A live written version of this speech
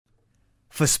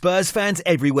For Spurs fans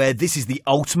everywhere, this is the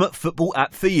ultimate football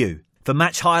app for you. For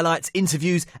match highlights,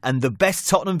 interviews, and the best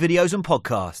Tottenham videos and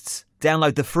podcasts.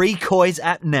 Download the free Koiz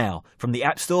app now from the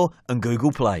App Store and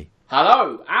Google Play.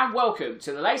 Hello and welcome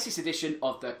to the latest edition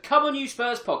of the Come On You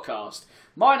Spurs podcast.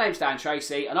 My name's Dan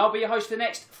Tracy and I'll be your host for the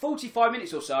next 45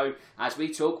 minutes or so as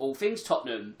we talk all things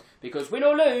Tottenham. Because win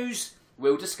or lose,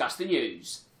 we'll discuss the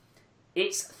news.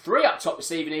 It's 3 up top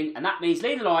this evening and that means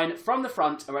leading the line from the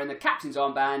front and wearing the captain's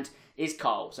armband is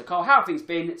Carl. So Carl, how have things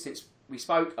been since we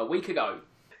spoke a week ago?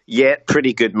 Yeah,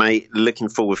 pretty good, mate. Looking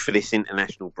forward for this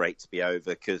international break to be over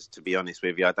because, to be honest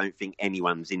with you, I don't think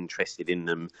anyone's interested in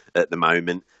them at the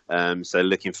moment. So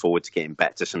looking forward to getting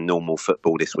back to some normal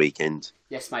football this weekend.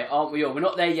 Yes, mate, aren't we all? We're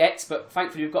not there yet, but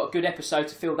thankfully we've got a good episode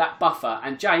to fill that buffer.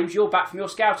 And James, you're back from your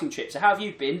scouting trip. So how have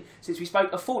you been since we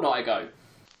spoke a fortnight ago?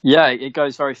 Yeah, it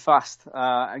goes very fast.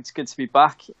 It's good to be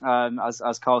back.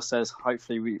 As Carl says,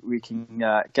 hopefully we can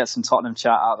get some Tottenham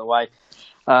chat out of the way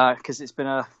because it's been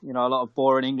a lot of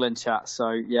boring England chat.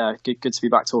 So yeah, good to be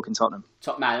back talking Tottenham.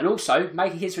 Top man, and also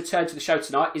making his return to the show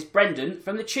tonight is Brendan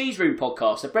from the Cheese Room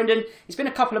podcast. So Brendan, it's been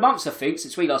a couple of months I think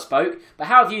since we last spoke, but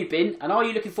how have you been? And are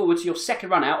you looking forward to your second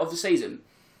run out of the season?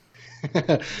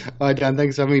 Hi Dan,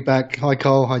 thanks for having me back. Hi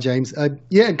Carl, hi James.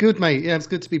 Yeah, good mate. Yeah, it's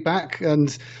good to be back.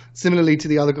 And similarly to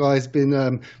the other guys,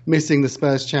 been missing the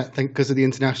Spurs chat because of the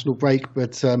international break,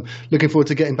 but looking forward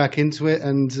to getting back into it.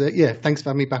 And yeah, thanks for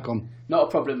having me back on. Not a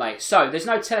problem, mate. So there's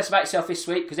no tell us about yourself this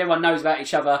week because everyone knows about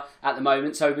each other at the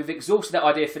moment. So we've exhausted that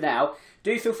idea for now.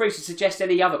 Do feel free to suggest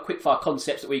any other quickfire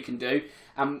concepts that we can do.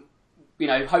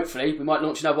 Hopefully we might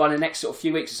launch another one in the next sort of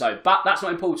few weeks or so. But that's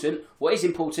not important. What is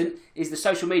important is the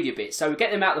social media bit. So we get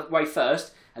them out of the way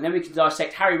first, and then we can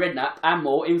dissect Harry Redknapp and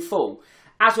more in full.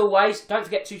 As always, don't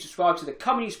forget to subscribe to the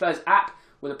Come On You Spurs app,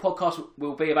 where the podcast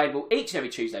will be available each and every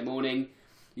Tuesday morning.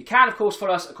 You can, of course,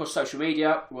 follow us across social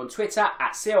media. We're on Twitter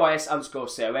at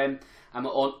COIS_COM, and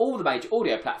we're on all the major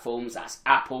audio platforms. That's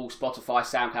Apple, Spotify,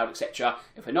 SoundCloud, etc.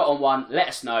 If we're not on one, let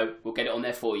us know. We'll get it on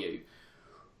there for you.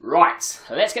 Right,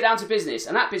 let's get down to business.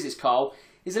 And that business, Carl,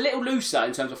 is a little looser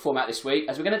in terms of format this week,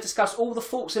 as we're going to discuss all the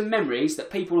thoughts and memories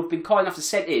that people have been kind enough to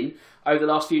send in over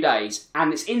the last few days,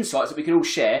 and its insights that we can all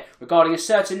share regarding a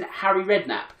certain Harry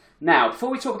Redknapp. Now, before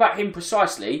we talk about him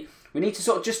precisely, we need to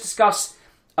sort of just discuss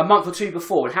a month or two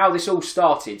before and how this all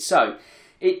started. So,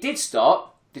 it did start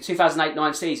the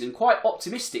 2008-9 season quite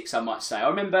optimistic, some might say. I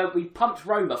remember we pumped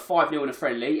Roma 5-0 in a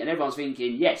friendly, and everyone's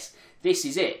thinking, yes, this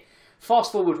is it.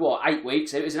 Fast forward, 8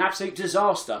 weeks, it was an absolute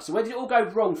disaster. So where did it all go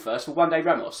wrong first for One Day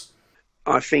Ramos?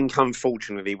 I think,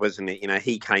 unfortunately, wasn't it?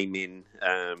 He came in,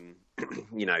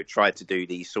 tried to do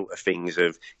these sort of things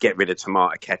of get rid of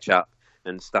tomato ketchup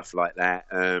and stuff like that.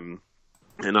 And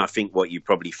I think what you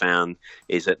probably found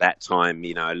is at that time,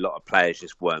 a lot of players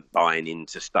just weren't buying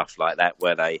into stuff like that,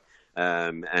 were they?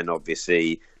 And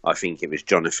obviously, I think it was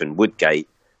Jonathan Woodgate,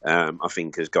 I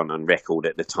think, has gone on record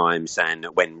at the time saying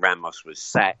that when Ramos was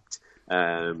sacked,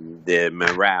 the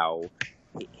morale,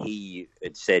 he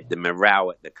had said the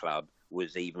morale at the club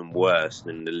was even worse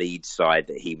than the Leeds side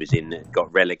that he was in that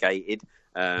got relegated.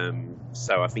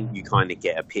 So I think you kind of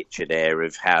get a picture there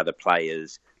of how the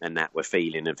players and that were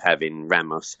feeling of having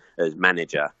Ramos as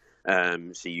manager.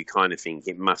 So you kind of think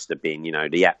it must have been,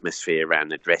 the atmosphere around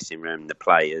the dressing room, the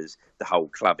players, the whole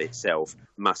club itself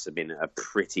must have been at a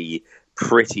pretty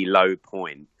low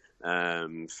point.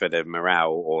 For the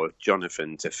morale or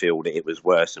Jonathan to feel that it was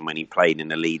worse than when he played in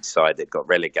the Leeds side that got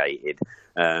relegated.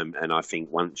 And I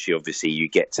think once you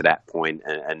get to that point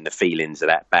and the feelings are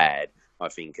that bad, I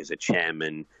think as a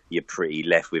chairman, you're pretty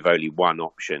left with only one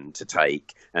option to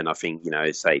take. And I think,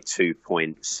 say 2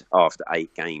 points after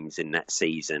 8 games in that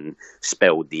season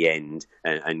spelled the end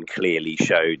and clearly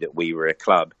showed that we were a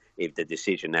club. If the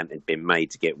decision hadn't been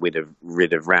made to get rid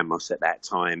of Ramos at that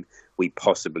time, we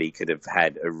possibly could have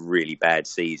had a really bad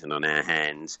season on our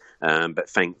hands. But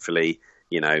thankfully,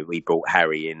 we brought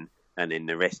Harry in, and then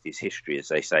the rest is history, as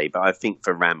they say. But I think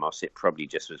for Ramos, it probably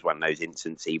just was one of those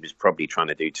instances. He was probably trying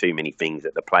to do too many things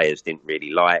that the players didn't really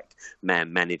like.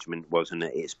 Man management wasn't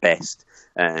at its best.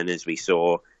 And as we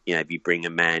saw, if you bring a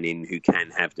man in who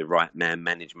can have the right man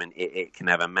management, it can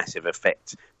have a massive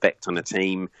effect on a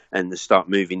team and start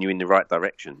moving you in the right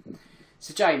direction.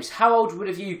 So James, how old would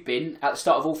have you been at the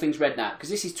start of All Things Redknapp? Because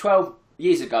this is 12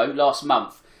 years ago, last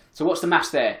month. So what's the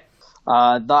maths there?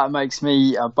 That makes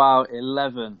me about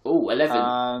 11. Oh, 11.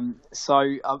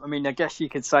 I guess you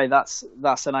could say that's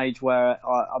an age where,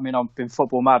 I've been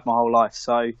football mad my whole life.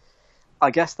 So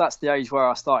I guess that's the age where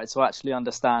I started to actually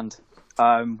understand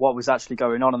what was actually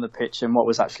going on the pitch and what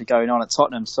was actually going on at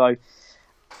Tottenham. So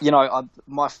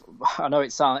I know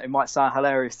it might sound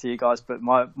hilarious to you guys, but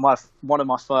one of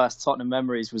my first Tottenham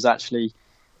memories was actually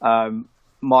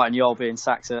Martin Jol being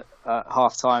sacked at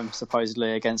half time,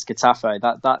 supposedly against Getafe.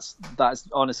 That's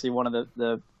honestly one of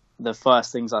the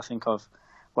first things I think of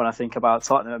when I think about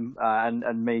Tottenham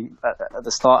and me at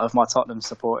the start of my Tottenham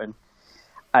supporting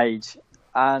age.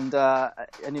 And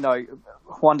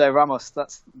Juan de Ramos,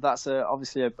 that's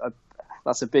obviously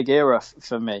that's a big era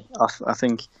for me. I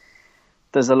think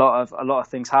there's a lot of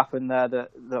things happen there that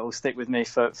will stick with me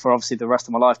for obviously the rest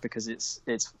of my life, because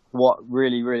it's what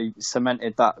really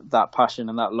cemented that passion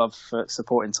and that love for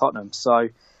supporting Tottenham. So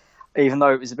even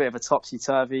though it was a bit of a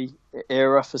topsy-turvy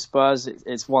era for Spurs,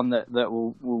 it's one that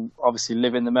will obviously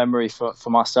live in the memory for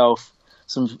myself.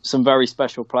 Some very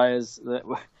special players that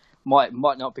might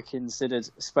not be considered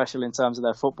special in terms of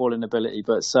their footballing ability,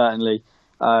 but certainly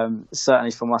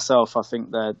for myself, I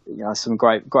think they're some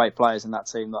great players in that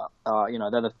team that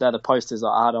they're the posters that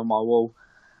I had on my wall.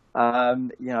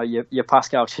 Your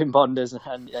Pascal Chimbondas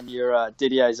and your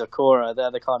Didier Zokora,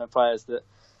 they're the kind of players that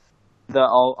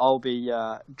I'll be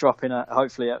dropping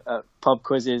hopefully at pub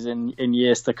quizzes in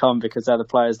years to come, because they're the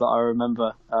players that I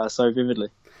remember so vividly.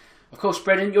 Of course,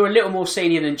 Brendan, you're a little more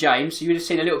senior than James, so you would have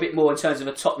seen a little bit more in terms of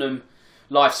a Tottenham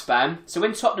lifespan. So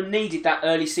when Tottenham needed that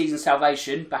early season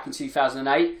salvation back in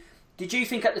 2008, did you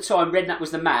think at the time Redknapp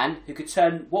was the man who could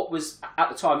turn what was at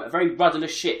the time a very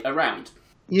rudderless ship around?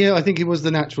 Yeah, I think it was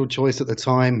the natural choice at the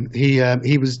time. He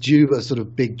was due a sort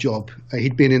of big job.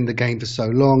 He'd been in the game for so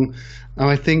long, and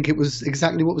I think it was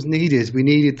exactly what was needed. We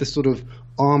needed the sort of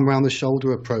arm around the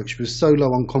shoulder approach. He was so low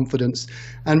on confidence,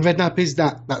 and Redknapp is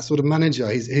that sort of manager.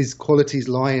 His qualities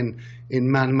lie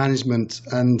in man management,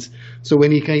 and so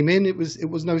when he came in, it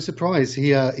was no surprise.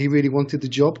 He really wanted the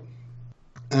job,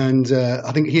 and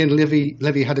I think he and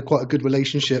Levy had quite a good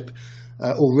relationship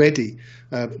already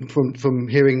from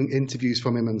hearing interviews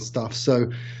from him and stuff. So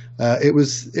it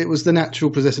was the natural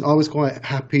progression. I was quite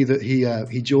happy that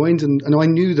he joined, and I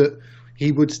knew that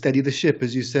he would steady the ship.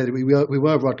 As you said, we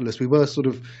were rudderless. We were sort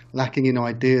of lacking in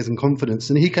ideas and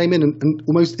confidence, and he came in and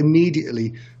almost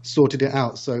immediately sorted it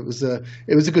out. So it was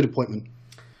a good appointment.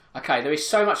 Okay, there is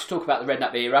so much to talk about the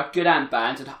Redknapp era, good and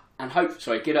bad, good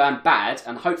and bad,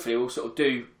 and hopefully we'll sort of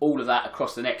do all of that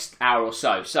across the next hour or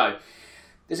so. So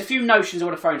there's a few notions I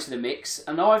want to throw into the mix,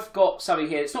 and I've got something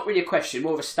here. It's not really a question,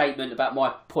 more of a statement about my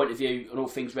point of view on all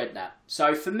things Redknapp.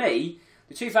 So for me,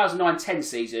 the 2009-10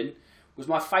 season was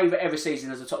my favourite ever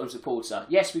season as a Tottenham supporter.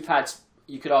 Yes, we've had,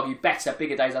 you could argue, better,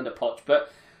 bigger days under Poch,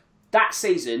 but that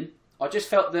season, I just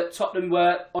felt that Tottenham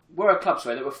were a club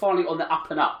that were finally on the up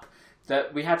and up.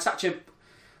 That we had such a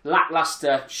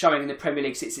lacklustre showing in the Premier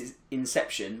League since its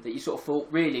inception that you sort of thought,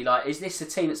 really, like, is this a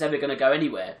team that's ever going to go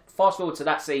anywhere? Fast forward to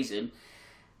that season,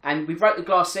 and we broke the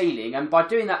glass ceiling, and by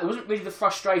doing that, there wasn't really the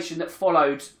frustration that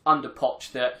followed under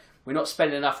Poch, that we're not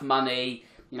spending enough money,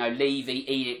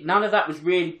 Levy, Edict. None of that was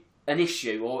really an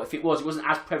issue, or if it was, it wasn't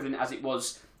as prevalent as it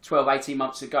was 12, 18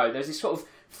 months ago. There's this sort of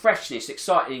freshness,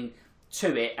 exciting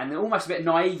to it, and almost a bit of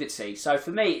naivety. So for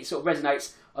me, it sort of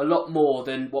resonates a lot more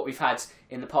than what we've had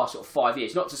in the past sort of 5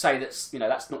 years. Not to say that's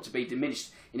that's not to be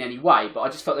diminished in any way, but I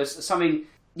just felt there's something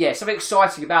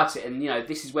exciting about it, and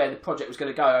this is where the project was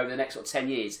going to go over the next sort of 10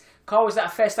 years. Carl, is that a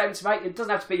fair statement to make? It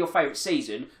doesn't have to be your favourite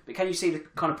season, but can you see the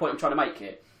kind of point I'm trying to make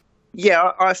here?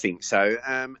 Yeah, I think so.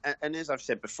 And as I've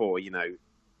said before,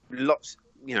 lots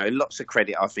of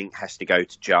credit I think has to go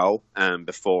to Joel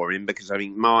before him, because I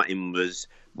think Martin was.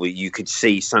 Well, you could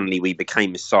see suddenly we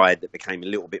became a side that became a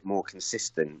little bit more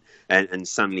consistent, and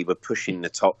suddenly we're pushing the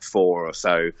top four or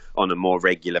so on a more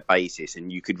regular basis.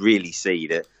 And you could really see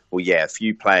that, a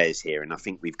few players here, and I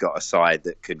think we've got a side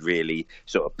that could really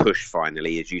sort of push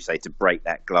finally, as you say, to break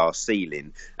that glass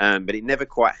ceiling. But it never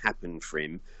quite happened for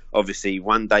him. Obviously,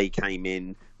 one day came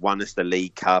in, won us the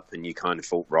League Cup, and you kind of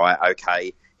thought, right,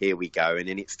 okay, here we go. And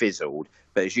then it fizzled.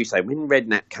 But as you say, when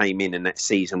Redknapp came in that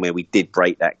season where we did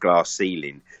break that glass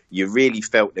ceiling, you really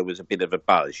felt there was a bit of a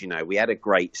buzz. We had a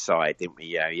great side, didn't we?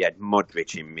 You had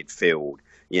Modric in midfield,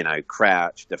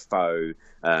 Crouch, Defoe,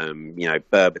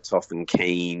 Berbatov and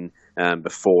Keane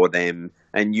before them.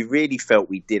 And you really felt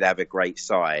we did have a great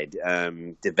side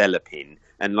developing.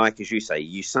 And as you say,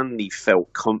 you suddenly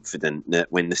felt confident that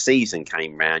when the season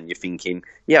came round, you're thinking,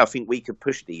 I think we could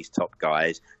push these top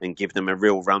guys and give them a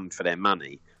real run for their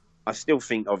money. I still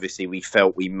think, obviously, we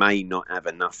felt we may not have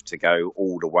enough to go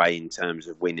all the way in terms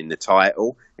of winning the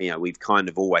title. We've kind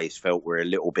of always felt we're a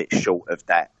little bit short of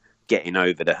that, getting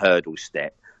over the hurdle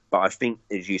step. But I think,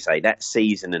 as you say, that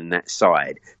season and that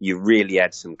side, you really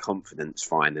had some confidence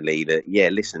finally that, yeah,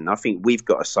 listen, I think we've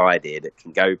got a side here that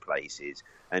can go places.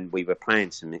 And we were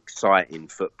playing some exciting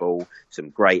football, some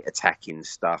great attacking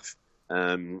stuff.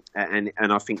 And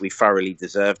I think we thoroughly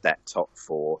deserved that top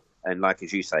four. And like,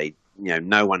 as you say,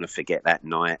 no one will forget that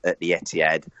night at the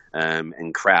Etihad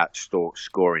and Crouch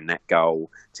scoring that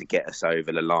goal to get us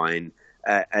over the line.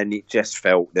 And it just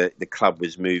felt that the club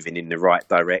was moving in the right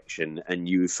direction. And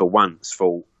you, for once,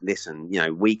 thought, listen,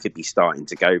 we could be starting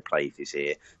to go places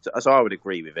here. So I would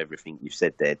agree with everything you've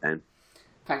said there, Dan.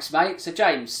 Thanks, mate. So,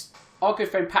 James, our good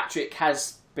friend Patrick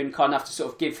has been kind enough to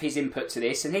sort of give his input to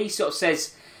this. And he sort of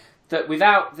says that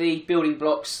without the building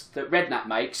blocks that Redknapp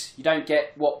makes, you don't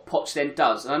get what Poch then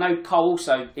does. And I know Cole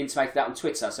also intimated that on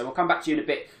Twitter. So we'll come back to you in a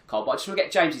bit, Cole. But I just want to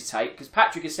get James's take, because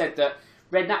Patrick has said that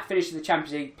Redknapp finished in the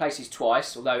Champions League places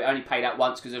twice, although it only paid out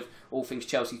once because of all things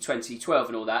Chelsea 2012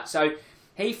 and all that. So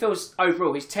he feels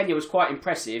overall his tenure was quite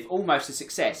impressive, almost a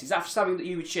success. Is that something that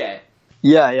you would share?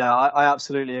 Yeah, I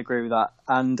absolutely agree with that.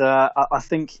 And I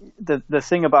think the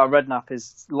thing about Redknapp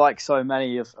is, like so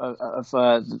many of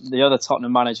the other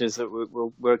Tottenham managers that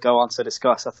we'll go on to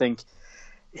discuss, I think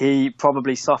he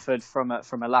probably suffered from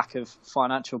a lack of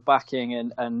financial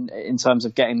backing and in terms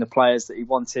of getting the players that he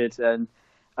wanted and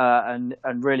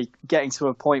really getting to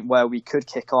a point where we could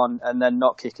kick on and then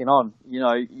not kicking on.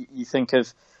 You think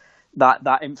of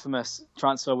that infamous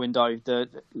transfer window,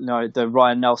 the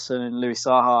Ryan Nelson and Louis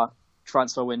Saha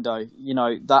transfer window.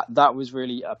 That was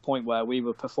really a point where we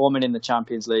were performing in the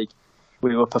Champions League,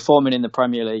 we were performing in the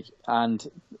Premier League, and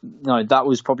that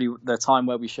was probably the time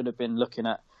where we should have been looking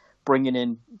at bringing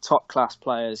in top class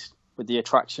players with the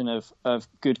attraction of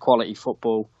good quality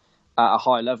football at a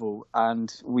high level,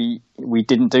 and we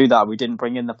didn't do that. We didn't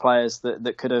bring in the players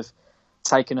that could have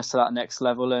taken us to that next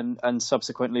level, and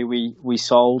subsequently we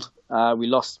sold. We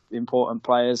lost important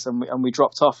players, and we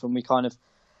dropped off, and we kind of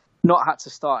not had to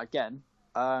start again,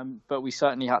 but we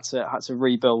certainly had to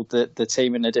rebuild the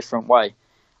team in a different way.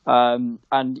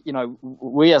 And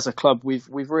we as a club, we've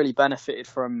really benefited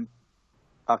from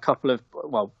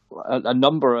a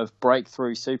number of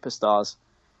breakthrough superstars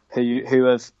who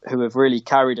have really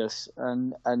carried us,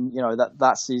 and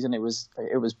that season it was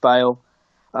Bale.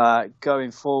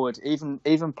 Going forward,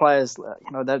 even players,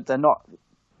 they're not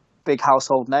big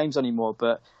household names anymore,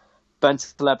 but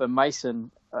Bentaleb and Mason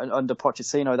under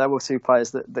Pochettino, they were two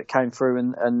players that came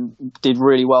through and did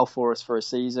really well for us for a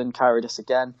season, carried us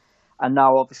again. And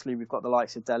now obviously we've got the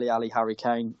likes of Dele Alli, Harry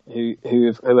Kane, who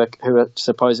are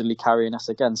supposedly carrying us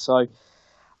again. So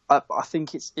I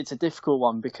think it's a difficult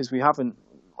one, because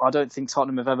I don't think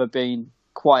Tottenham have ever been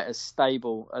quite as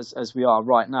stable as we are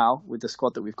right now with the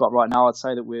squad that we've got right now. I'd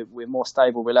say that we're more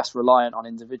stable, we're less reliant on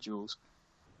individuals.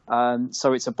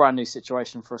 So it's a brand new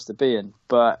situation for us to be in.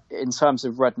 But in terms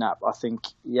of Redknapp, I think,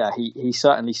 he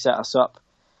certainly set us up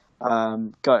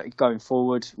going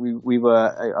forward. We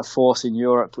were a force in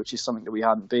Europe, which is something that we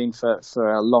hadn't been for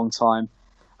a long time.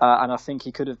 And I think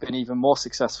he could have been even more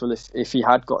successful if he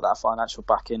had got that financial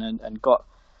backing and got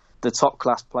the top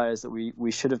class players that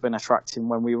we should have been attracting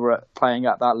when we were playing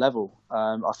at that level.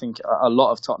 I think a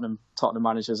lot of Tottenham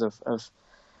managers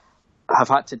have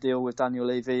had to deal with Daniel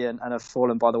Levy and have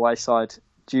fallen by the wayside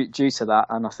due to that,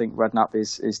 and I think Redknapp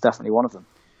is definitely one of them.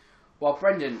 Well,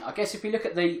 Brendan, I guess if we look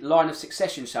at the line of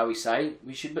succession, shall we say,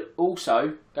 we should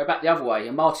also go back the other way,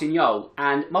 and Martin Jol.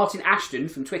 And Martin Ashton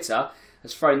from Twitter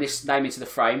has thrown this name into the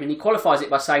frame, and he qualifies it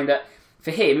by saying that for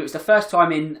him, it was the first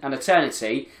time in an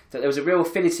eternity that there was a real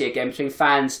affinity again between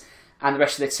fans and the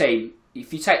rest of the team.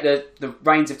 If you take the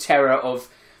reigns of terror of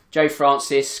Joe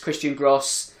Francis, Christian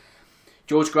Gross,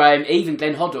 George Graham, even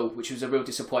Glenn Hoddle, which was a real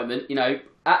disappointment,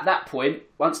 at that point,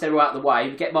 once they were out of the way,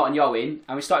 we get Martin Jol in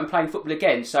and we started playing football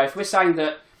again. So if we're saying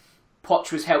that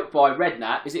Poch was helped by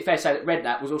Redknapp, is it fair to say that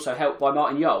Redknapp was also helped by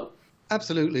Martin Jol?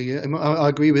 Absolutely, yeah. I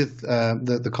agree with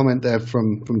the comment there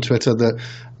from Twitter that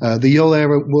the Jol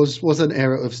era was an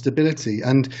era of stability,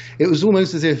 and it was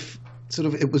almost as if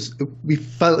we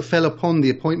fell upon the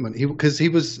appointment because he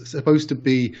was supposed to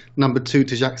be number 2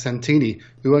 to Jacques Santini,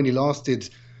 who only lasted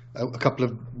a couple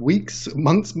of weeks,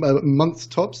 months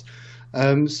tops.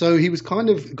 So he was kind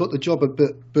of got the job,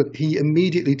 but he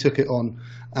immediately took it on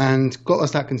and got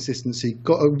us that consistency,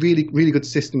 got a really, really good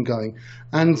system going.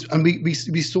 And we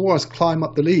saw us climb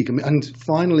up the league. And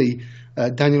finally,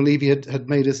 Daniel Levy had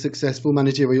made a successful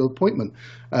managerial appointment.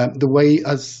 The way,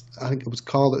 as I think it was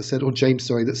Carl that said, or James,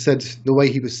 sorry, that said the way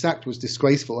he was sacked was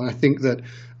disgraceful. And I think that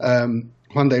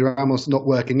Juan de Ramos not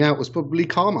working out was probably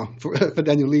karma for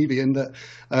Daniel Levy, and that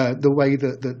the way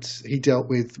that he dealt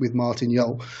with Martin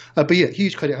Jol. But yeah,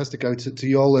 huge credit has to go to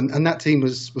Jol, and that team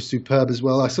was superb as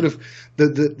well. I sort of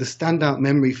the standout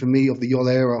memory for me of the Jol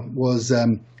era was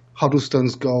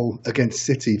Huddlestone's goal against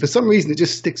City. For some reason, it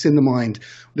just sticks in the mind.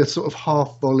 The sort of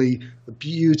half volley, a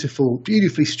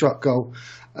beautifully struck goal.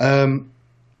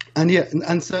 And yeah,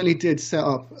 and certainly did set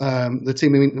up the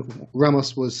team. I mean,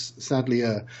 Ramos was sadly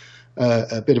a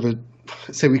bit of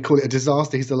say we call it a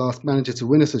disaster. He's the last manager to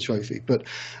win us a trophy, but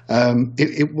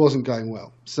it wasn't going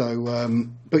well. So,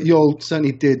 but Jol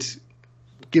certainly did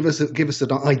give us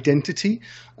an identity,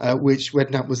 which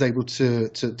Redknapp was able to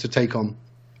take on.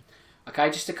 Okay,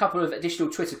 just a couple of additional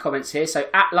Twitter comments here. So,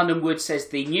 at London Wood says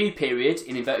the new period,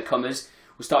 in inverted commas,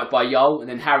 was started by Jol, and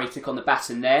then Harry took on the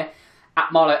baton there.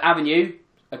 At Marlow Avenue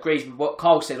agrees with what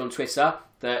Carl said on Twitter,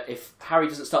 that if Harry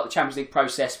doesn't start the Champions League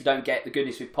process, we don't get the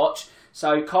goodness with Poch.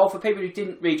 So, Carl, for people who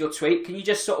didn't read your tweet, can you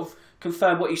just sort of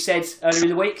confirm what you said earlier in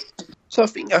the week? So I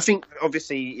think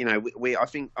obviously, I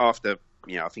think after,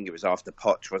 I think it was after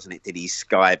Poch, wasn't it, did his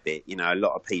Sky bit, a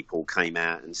lot of people came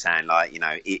out and saying like,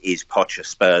 is Poch a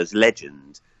Spurs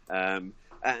legend?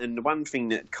 And the one thing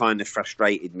that kind of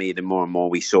frustrated me the more and more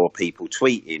we saw people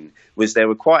tweeting was there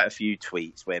were quite a few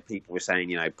tweets where people were saying,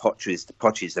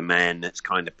 Poch is the man that's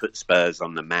kind of put Spurs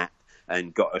on the map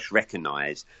and got us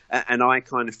recognised. And I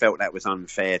kind of felt that was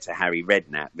unfair to Harry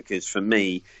Redknapp, because for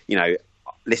me,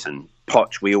 listen,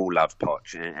 Poch, we all love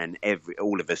Poch, and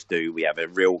all of us do. We have a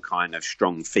real kind of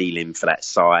strong feeling for that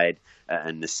side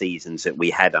and the seasons that we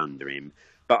had under him.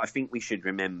 But I think we should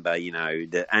remember,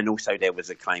 that, and also there was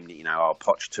a claim that,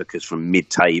 Poch took us from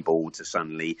mid-table to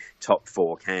suddenly top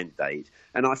 4 candidates.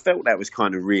 And I felt that was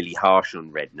kind of really harsh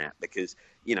on Redknapp, because,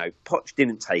 Poch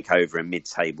didn't take over a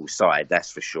mid-table side, that's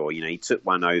for sure. He took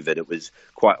one over that was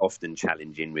quite often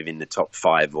challenging within the top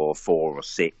 5 or 4 or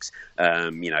 6.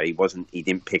 He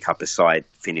didn't pick up a side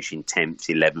finishing 10th,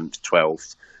 11th,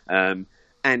 12th.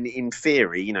 And in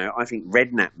theory, I think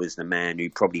Redknapp was the man who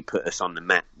probably put us on the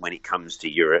map when it comes to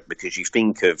Europe, because you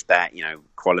think of that,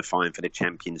 qualifying for the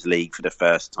Champions League for the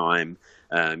first time,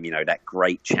 that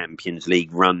great Champions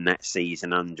League run that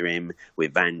season under him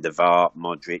with Van der Vaart,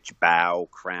 Modric, Bale,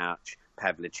 Crouch,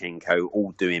 Pavlyuchenko,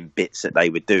 all doing bits that they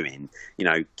were doing,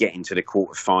 getting to the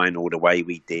quarter-final the way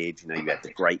we did. You had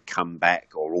the great comeback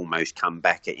or almost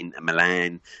comeback at Inter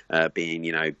Milan, being,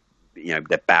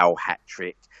 the Bale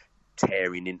hat-trick,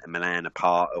 tearing Inter Milan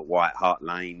apart at White Hart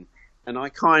Lane. And I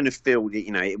kind of feel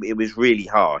that, it was really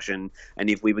harsh. And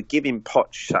if we were giving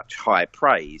Poch such high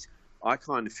praise, I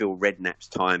kind of feel Redknapp's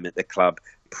time at the club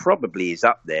probably is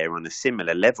up there on a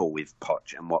similar level with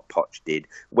Poch and what Poch did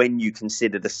when you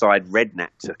consider the side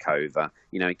Redknapp took over.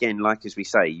 Again, like as we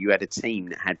say, you had a team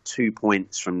that had 2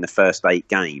 points from the first 8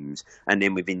 games, and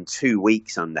then within 2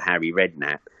 weeks under Harry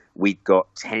Redknapp, we'd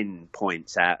got 10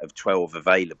 points out of 12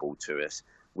 available to us.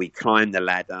 We climbed the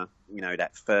ladder,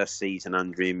 that first season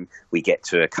under him, we get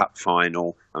to a cup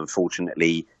final,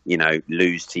 unfortunately,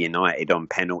 lose to United on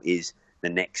penalties. The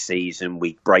next season,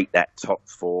 we break that top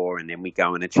 4, and then we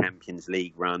go on a Champions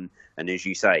League run. And as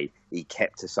you say, he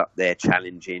kept us up there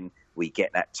challenging. We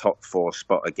get that top 4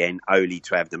 spot again, only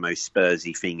to have the most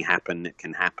Spursy thing happen that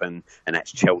can happen. And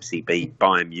that's Chelsea beat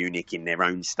Bayern Munich in their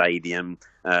own stadium,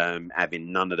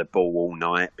 having none of the ball all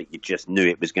night, but you just knew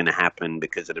it was going to happen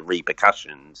because of the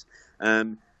repercussions.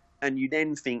 And you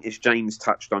then think, as James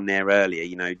touched on there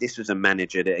earlier, this was a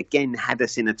manager that again had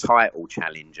us in a title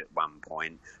challenge at one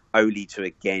point, only to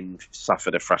again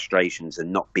suffer the frustrations of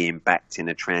not being backed in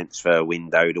a transfer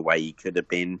window the way he could have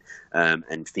been,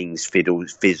 and things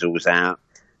fizzles out.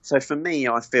 So for me,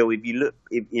 I feel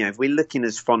if we're looking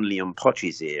as fondly on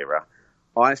Poch's era,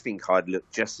 I think I'd look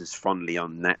just as fondly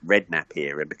on that Redknapp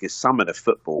era, because some of the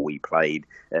football we played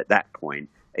at that point,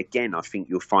 again, I think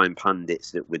you'll find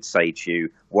pundits that would say to you,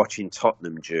 watching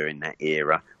Tottenham during that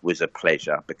era was a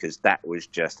pleasure, because that was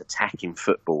just attacking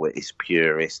football at its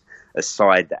purest, a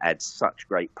side that had such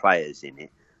great players in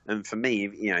it. And for me,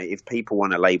 if people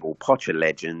want to label Poch a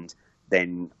legend,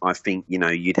 then I think,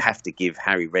 you'd have to give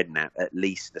Harry Redknapp at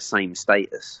least the same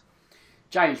status.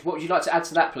 James, what would you like to add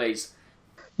to that, please?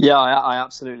 Yeah, I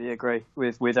absolutely agree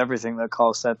with everything that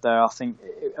Carl said there. I think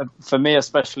for me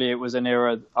especially, it was an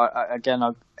era.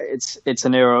 It's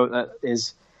an era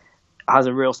that has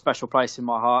a real special place in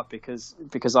my heart because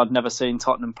I'd never seen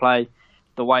Tottenham play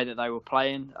the way that they were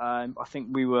playing. I think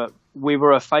we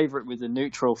were a favourite with the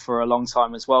neutral for a long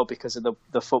time as well because of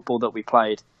the football that we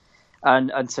played,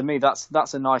 and to me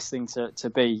that's a nice thing to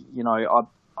be.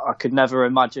 I could never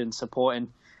imagine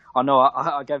supporting. I know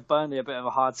I gave Burnley a bit of a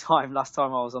hard time last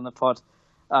time I was on the pod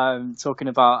talking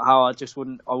about how I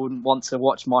wouldn't want to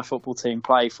watch my football team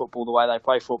play football the way they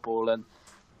play football, and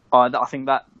I think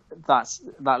that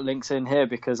links in here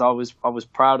because I was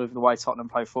proud of the way Tottenham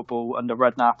play football under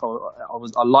Redknapp.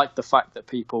 I liked the fact that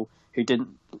people who didn't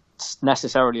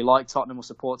necessarily like Tottenham or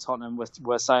support Tottenham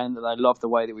were saying that they loved the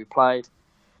way that we played.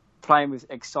 Playing with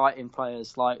exciting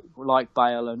players like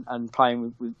Bale and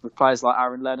playing with players like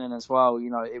Aaron Lennon as well.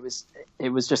 You know, it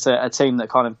was just a team that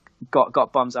kind of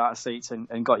got bums out of seats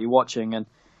and got you watching. And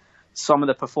some of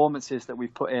the performances that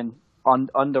we've put in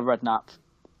under Redknapp,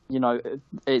 you know,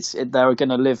 they're going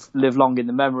to live long in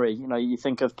the memory. You know, you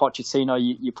think of Pochettino,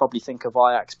 you probably think of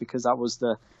Ajax because that was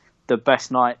the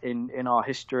best night in our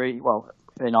history. Well,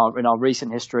 in our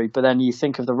recent history. But then you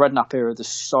think of the Redknapp era. There's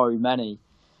so many.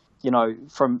 You know,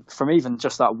 from even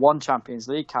just that one Champions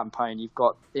League campaign, you've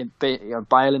got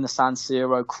Bale in the San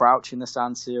Siro, Crouch in the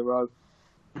San Siro.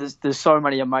 There's so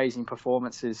many amazing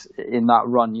performances in that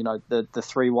run. You know, the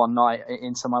 3-1 night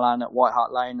into Milan at White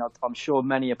Hart Lane. I'm sure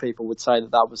many people would say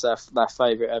that was their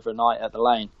favourite ever night at the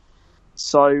Lane.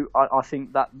 So I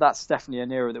think that's definitely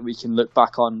an era that we can look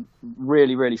back on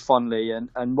really, really fondly,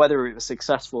 and whether it was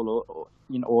successful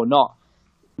or not.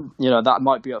 You know, that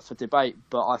might be up for debate,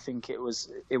 but I think it was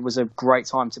a great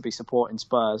time to be supporting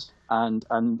Spurs and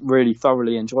really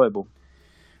thoroughly enjoyable.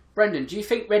 Brendan, do you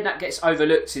think Redknapp gets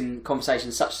overlooked in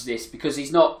conversations such as this because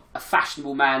he's not a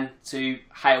fashionable man to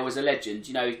hail as a legend?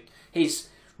 You know, his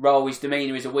role, his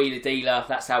demeanour is a wheeler dealer.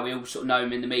 That's how we all sort of know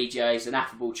him in the media. He's an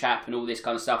affable chap and all this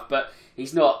kind of stuff, but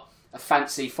he's not a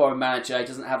fancy foreign manager. He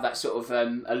doesn't have that sort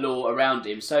of allure around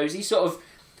him. So is he sort of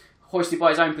hoisted by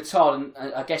his own petard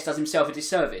and I guess does himself a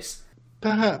disservice?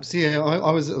 Perhaps, yeah.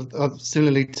 I was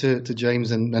similarly to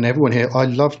James and everyone here. I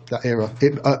loved that era.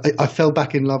 I fell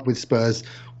back in love with Spurs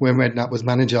when Redknapp was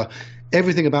manager.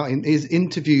 Everything about him, his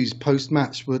interviews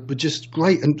post-match were just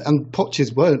great, and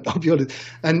Poch's weren't, I'll be honest.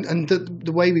 And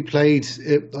the way we played,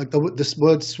 the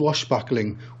word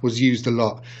swashbuckling was used a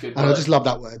lot. And I just love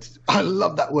that word. I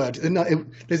love that word. And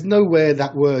there's nowhere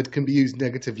that word can be used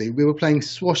negatively. We were playing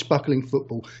swashbuckling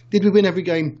football. Did we win every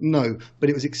game? No, but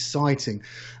it was exciting.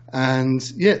 And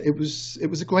yeah, it was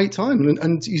a great time.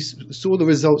 And you saw the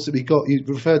results that we got. You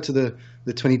referred to the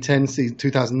 2010 season,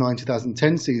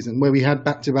 2009-2010 season, where we had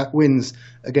back-to-back wins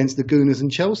against the Gooners and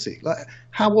Chelsea. Like,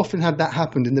 how often had that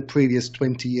happened in the previous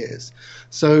 20 years?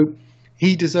 So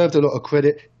he deserved a lot of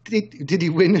credit. Did he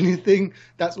win anything?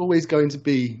 That's always going to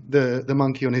be the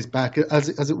monkey on his back, as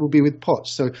it will be with Poch.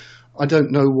 So I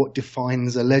don't know what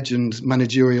defines a legend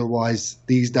managerial-wise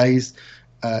these days.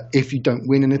 If you don't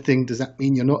win anything, does that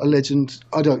mean you're not a legend?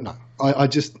 I don't know. I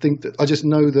just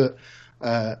know that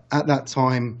at that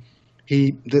time,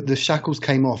 the shackles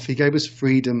came off. He gave us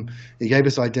freedom. He gave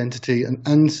us identity.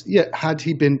 And yet, had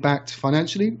he been backed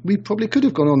financially, we probably could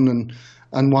have gone on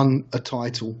and won a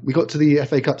title. We got to the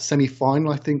FA Cup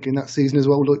semi-final, I think, in that season as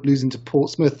well, losing to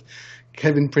Portsmouth.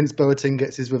 Kevin Prince Boateng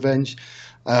gets his revenge.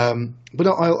 But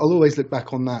I'll always look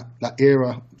back on that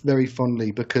era very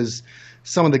fondly because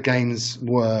some of the games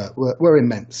were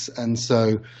immense. And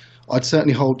so I'd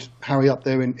certainly hold Harry up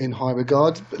there in high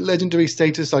regard. But legendary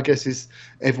status, I guess, is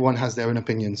everyone has their own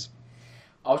opinions.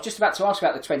 I was just about to ask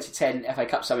about the 2010 FA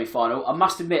Cup semi-final. I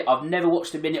must admit, I've never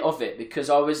watched a minute of it because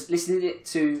I was listening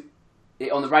to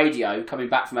it on the radio coming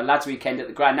back from a lads' weekend at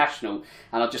the Grand National,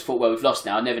 and I just thought, well, we've lost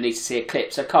now. I never need to see a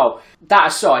clip. So, Carl, that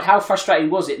aside, how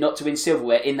frustrating was it not to win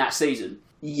silverware in that season?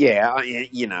 Yeah,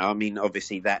 I mean,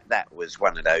 obviously that was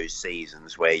one of those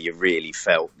seasons where you really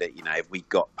felt that, you know, if we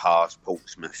got past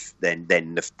Portsmouth, then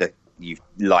you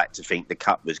like to think the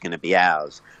cup was going to be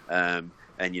ours.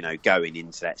 And, you know, going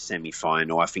into that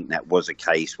semi-final, I think that was a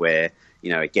case where,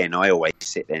 you know, again, I always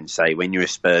sit there and say, when you're a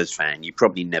Spurs fan, you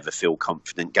probably never feel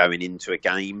confident going into a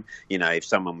game. You know, if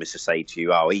someone was to say to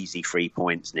you, oh, easy 3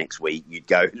 points next week, you'd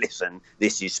go, listen,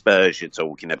 this is Spurs you're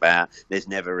talking about. There's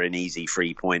never an easy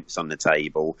 3 points on the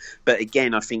table. But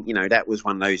again, I think, you know, that was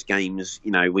one of those games,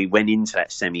 you know, we went into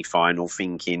that semi-final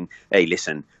thinking, hey,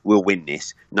 listen, we'll win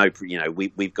this. No, you know,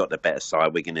 we've got the better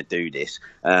side. We're going to do this.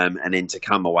 And then to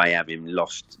come away having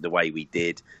lost the way we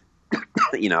did,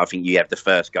 you know, I think you have the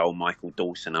first goal, Michael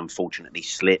Dawson unfortunately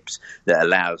slips, that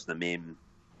allows them in.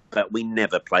 But we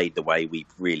never played the way we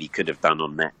really could have done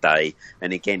on that day.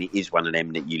 And again, it is one of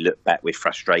them that you look back with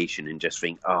frustration and just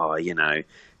think, oh, you know,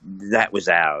 that was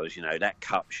ours. You know, that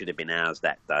cup should have been ours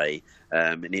that day.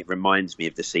 And it reminds me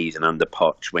of the season under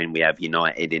Poch when we have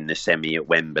United in the semi at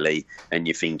Wembley and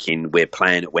you're thinking we're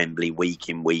playing at Wembley week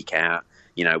in, week out.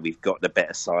 You know, we've got the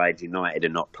better side. United are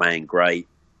not playing great.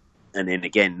 And then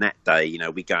again that day,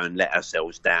 we go and let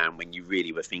ourselves down when you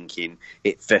really were thinking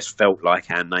it just felt like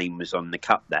our name was on the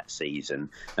cup that season.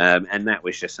 And that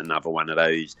was just another one of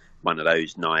those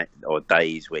nights or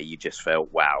days where you just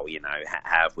felt, wow,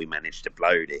 how have we managed to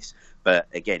blow this? But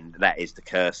again, that is the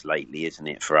curse lately, isn't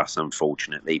it, for us,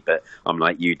 unfortunately? But I'm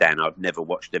like you, Dan, I've never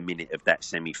watched a minute of that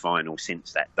semi-final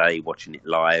since that day, watching it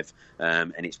live.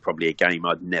 And it's probably a game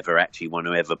I'd never actually want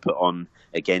to ever put on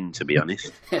again, to be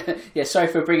honest. Yeah, sorry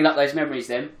for bringing up those memories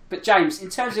then. But James,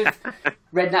 in terms of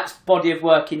Redknapp's body of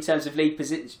work in terms of league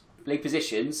positions,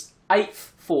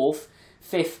 8th, 4th,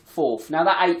 5th, 4th. Now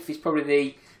that 8th is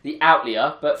probably the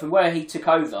outlier, but from where he took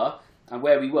over and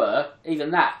where we were,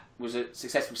 even that was a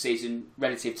successful season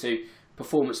relative to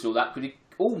performance and all that. Could he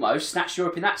almost snatched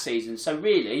Europe in that season? So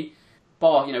really,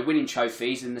 bar winning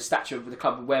trophies and the stature of the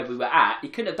club where we were at, he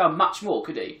couldn't have done much more,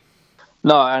 could he?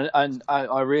 No, and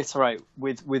I reiterate,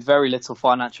 with very little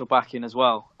financial backing as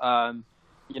well. I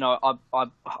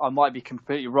might be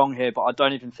completely wrong here, but I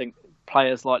don't even think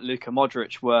players like Luka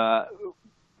Modric were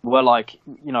like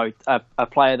a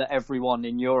player that everyone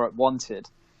in Europe wanted.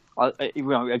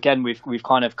 Again, we've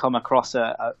kind of come across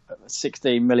a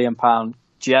 £16 million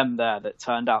gem there that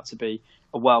turned out to be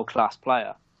a world-class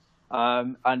player.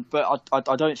 But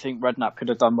I don't think Redknapp could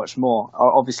have done much more.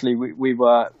 Obviously,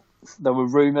 there were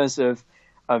rumours of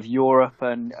Europe,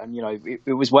 and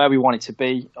it was where we wanted to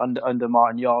be under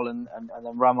Martin Jol and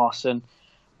then Ramos,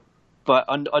 but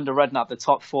under Redknapp, the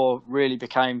top four really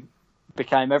became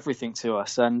everything to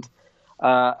us. And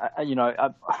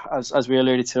as we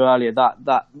alluded to earlier,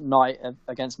 that night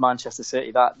against Manchester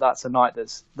City, that's a night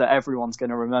that everyone's going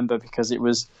to remember, because it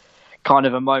was kind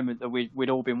of a moment that we'd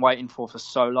all been waiting for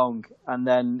so long. And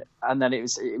then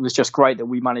it was just great that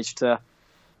we managed to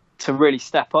really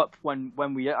step up when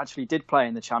we actually did play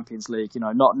in the Champions League.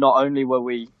 Not only were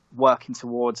we working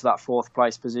towards that 4th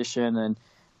place position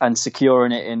and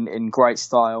securing it in great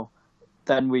style,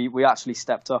 then we actually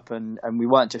stepped up and we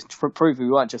weren't just to prove we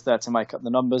weren't just there to make up the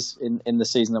numbers in the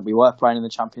season that we were playing in the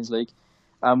Champions League.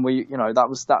 And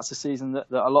that's a season that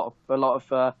a lot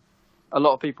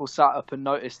of people sat up and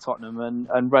noticed Tottenham,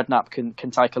 and Redknapp can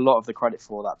take a lot of the credit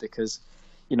for that, because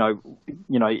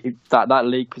that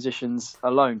league positions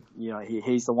alone,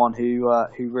 he's the one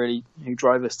who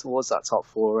drove us towards that top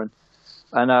four,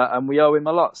 and we owe him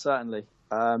a lot, certainly.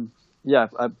 A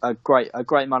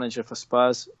great manager for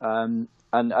Spurs, and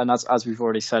as we've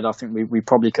already said, I think we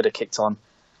probably could have kicked on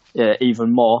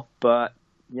even more, but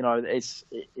it's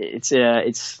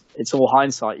all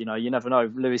hindsight. You never know.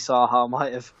 Louis Saha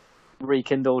might have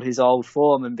rekindled his old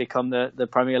form and become the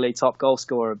Premier League top goal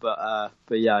scorer, but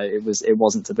it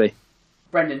wasn't to be.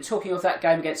 Brendan, talking of that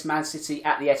game against Man City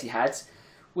at the Etihad,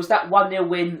 was that 1-0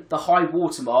 win the high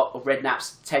watermark of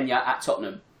Redknapp's tenure at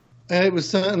Tottenham? It was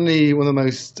certainly one of the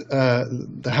most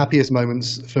the happiest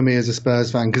moments for me as a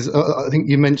Spurs fan, because I think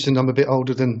you mentioned I'm a bit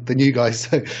older than you guys.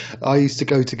 So I used to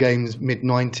go to games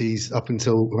mid-90s up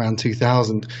until around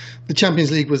 2000. The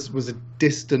Champions League was a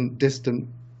distant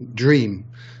dream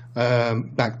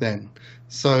back then.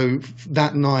 So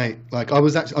that night, like I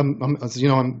was actually,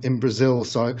 I'm in Brazil,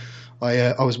 so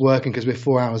I was working because we're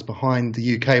 4 hours behind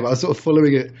the UK, but I was sort of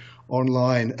following it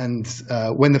online, and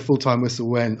when the full-time whistle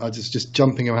went, I was just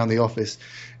jumping around the office.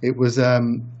 It was a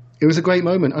great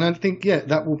moment, and I think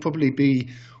that will probably be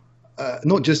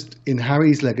not just in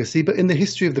Harry's legacy, but in the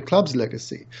history of the club's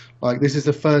legacy. Like, this is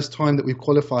the first time that we've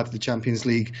qualified for the Champions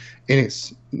League in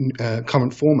its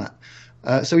current format,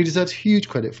 so he deserves huge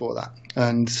credit for that.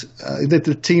 And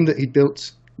the team that he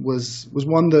built was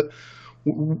one that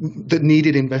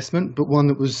needed investment, but one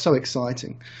that was so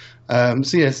exciting.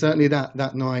 Certainly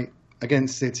that night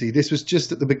against City, this was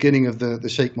just at the beginning of the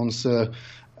Sheikh Mansour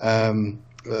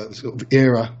sort of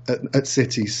era at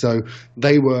City. So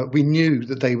we knew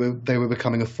that they were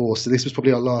becoming a force. So this was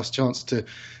probably our last chance to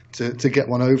get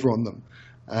one over on them.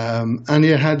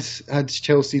 Had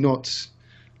Chelsea not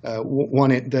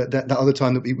won it that other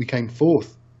time that we came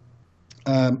fourth,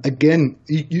 again,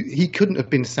 he couldn't have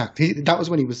been sacked. That was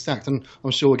when he was sacked, and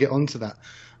I'm sure we'll get onto that.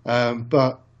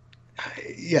 But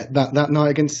that night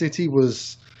against City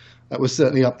was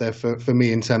certainly up there for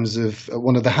me in terms of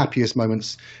one of the happiest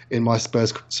moments in my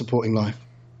Spurs supporting life.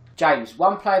 James,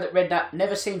 one player that Redknapp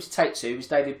never seemed to take to was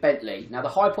David Bentley. Now, the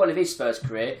high point of his Spurs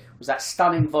career was that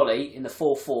stunning volley in the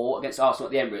 4-4 against Arsenal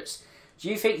at the Emirates. Do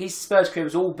you think his Spurs career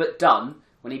was all but done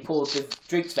when he poured the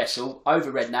drinks vessel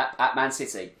over Redknapp at Man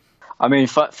City? I mean,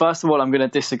 first of all, I'm going to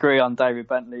disagree on David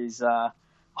Bentley's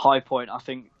high point. I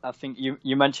think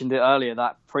you mentioned it earlier,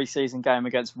 that pre-season game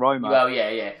against Roma. Well,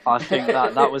 yeah. I think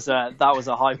that was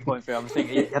a high point for him.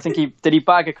 I think he did he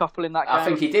bag a couple in that game? I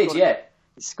think he did, yeah.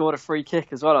 scored a free kick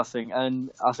as well, I think,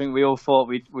 and I think we all thought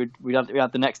we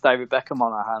had the next David Beckham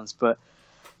on our hands. But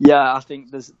yeah, I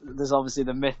think there's obviously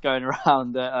the myth going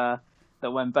around that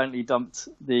when Bentley dumped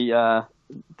the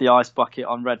ice bucket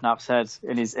on Redknapp's head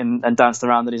and danced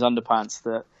around in his underpants,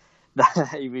 that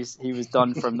he was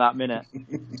done from that minute.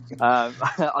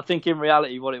 I think in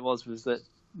reality what it was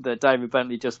that David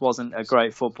Bentley just wasn't a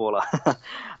great footballer,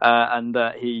 and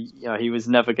that he was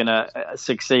never going to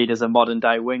succeed as a modern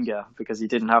day winger because he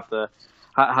didn't have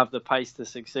the pace to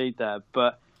succeed there.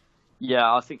 But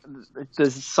yeah, I think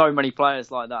there's so many players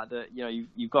like that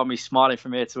you've got me smiling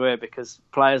from ear to ear, because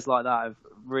players like that have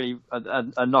really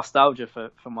a nostalgia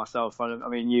for myself. I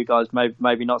mean, you guys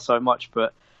maybe not so much,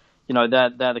 but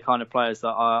they're the kind of players that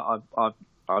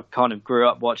I kind of grew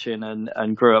up watching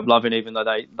and grew up loving, even though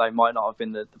they might not have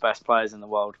been the best players in the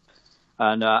world.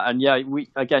 And yeah,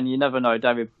 you never know.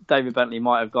 David Bentley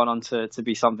might have gone on to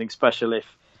be something special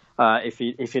if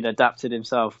he'd adapted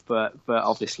himself, but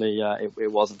obviously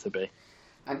it wasn't to be.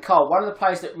 And Carl, one of the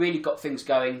players that really got things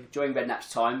going during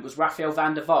Redknapp's time was Rafael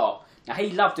van der Vaart. Now, he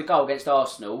loved a goal against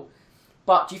Arsenal,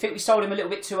 but do you think we sold him a little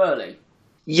bit too early?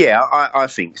 Yeah, I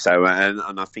think so,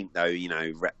 and I think though,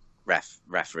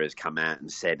 Rafa has come out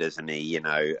and said, hasn't he,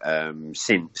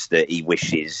 since that he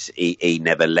wishes he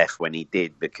never left when he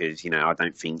did, because, I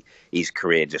don't think his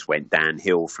career just went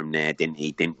downhill from there, didn't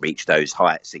he? Didn't reach those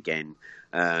heights again.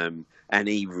 And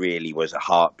he really was a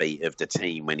heartbeat of the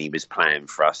team when he was playing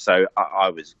for us. So I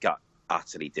was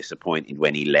utterly disappointed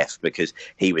when he left, because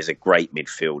he was a great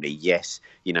midfielder. Yes,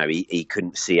 he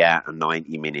couldn't see out a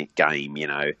 90-minute game,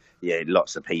 Yeah,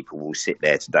 lots of people will sit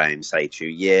there today and say to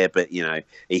you, yeah, but,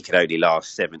 he could only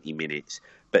last 70 minutes.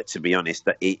 But to be honest,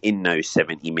 in those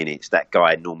 70 minutes, that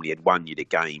guy normally had won you the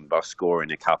game by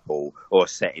scoring a couple or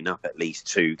setting up at least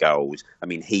 2 goals. I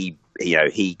mean, he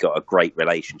got a great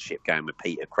relationship going with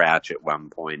Peter Crouch at one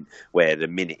point, where the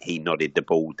minute he nodded the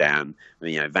ball down,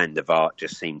 Van der Vaart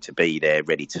just seemed to be there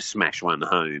ready to smash one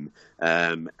home.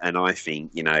 And I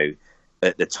think,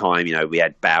 at the time, we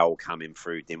had Bale coming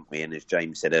through, didn't we? And as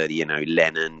James said earlier,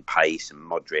 Lennon, Pace and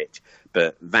Modric.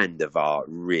 But Van der Vaart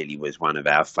really was one of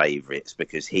our favourites,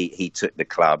 because he took the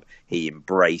club, he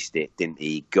embraced it, didn't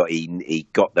he? He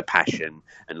got the passion.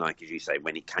 And like as you say,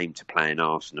 when it came to playing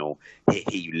Arsenal,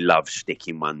 he loved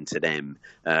sticking one to them.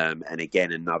 And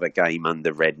again, another game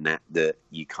under Redknapp that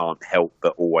you can't help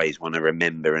but always want to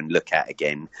remember and look at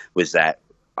again was that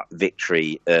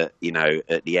victory, at the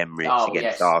Emirates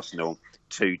against Arsenal.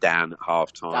 2 down at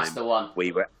half time. That's the one.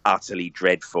 We were utterly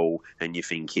dreadful, and you're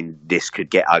thinking this could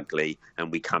get ugly,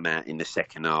 and we come out in the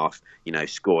second half,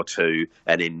 score 2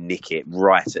 and then nick it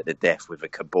right at the death with a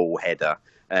Kabul header.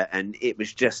 And it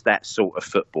was just that sort of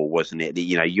football, wasn't it?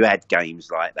 You had games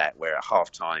like that where at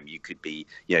half time you could be,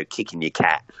 kicking your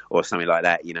cat or something like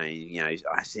that.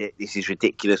 I said, this is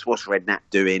ridiculous. What's Redknapp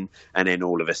doing? And then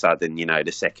all of a sudden,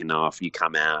 the second half, you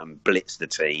come out and blitz the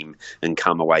team and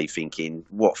come away thinking,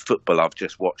 what football I've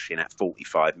just watched in at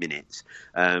 45 minutes.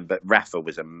 But Rafael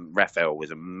was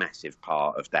a massive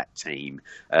part of that team,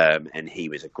 and he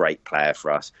was a great player for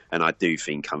us. And I do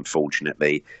think,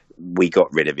 unfortunately, we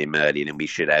got rid of him earlier than we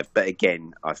should have. But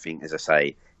again, I think, as I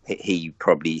say, I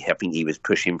think he was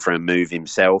pushing for a move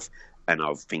himself, and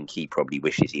I think he probably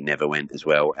wishes he never went as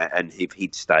well. And if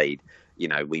he'd stayed,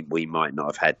 we might not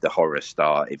have had the horror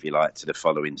start, if you like, to the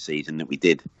following season that we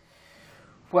did.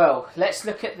 Well, let's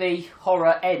look at the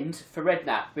horror end for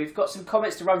Redknapp. We've got some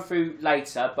comments to run through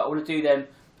later, but I want to do them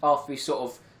after we sort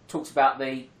of talked about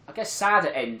the, I guess, sadder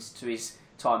end to his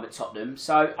time at Tottenham.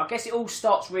 So I guess it all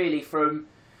starts really from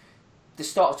the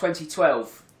start of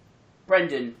 2012.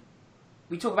 Brendan,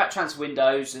 we talk about transfer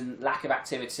windows and lack of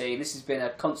activity, and this has been a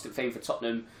constant theme for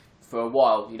Tottenham for a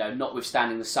while,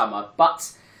 notwithstanding the summer.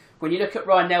 But when you look at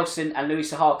Ryan Nelson and Louis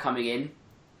Saha coming in,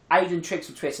 Aidan Triggs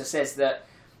on Twitter says that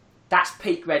that's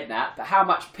peak Redknapp, but how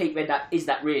much peak Redknapp is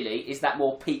that really? Is that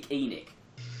more peak ENIC?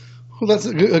 Well, that's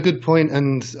a good point,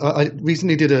 and I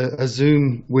recently did a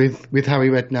Zoom with Harry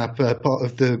Redknapp, part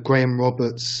of the Graham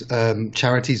Roberts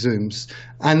charity Zooms,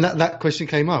 and that question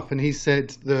came up, and he said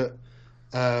that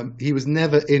he was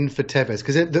never in for Tevez,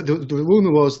 because the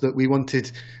rumour was that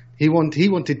he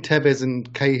wanted Tevez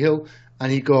and Cahill,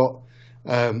 and he got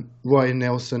Ryan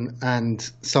Nelson and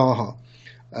Saha.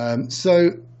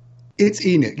 So it's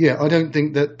ENIC, yeah. I don't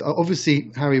think that,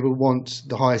 obviously Harry will want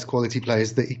the highest quality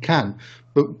players that he can,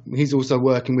 but he's also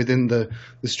working within the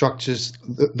structures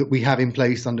that we have in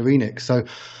place under ENIC. So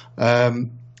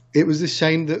it was a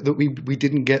shame that we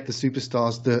didn't get the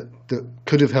superstars that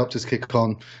could have helped us kick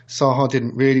on. Saha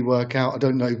didn't really work out. I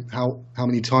don't know how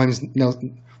many times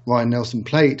Ryan Nelson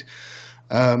played.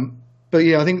 But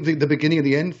yeah, I think the beginning of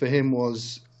the end for him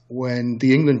was when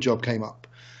the England job came up,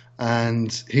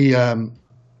 and he.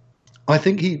 I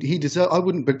think he deserved. I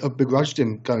wouldn't have begrudged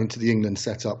him going to the England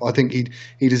setup. I think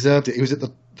he deserved it. He was at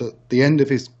the end of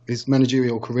his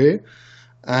managerial career,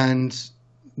 and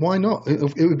why not? It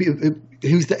would be.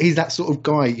 He's that sort of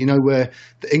guy, where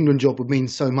the England job would mean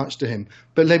so much to him.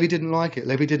 But Levy didn't like it.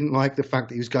 Levy didn't like the fact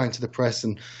that he was going to the press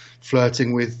and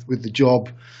flirting with the job.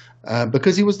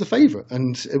 Because he was the favourite,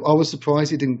 and I was surprised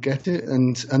he didn't get it,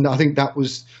 and I think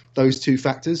those two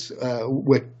factors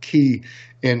were key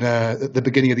in the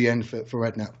beginning of the end for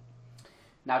Redknapp.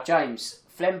 Now, James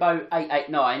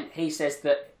Flembo889, he says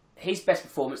that his best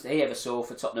performance that he ever saw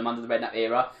for Tottenham under the Redknapp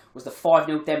era was the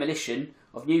 5-0 demolition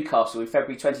of Newcastle in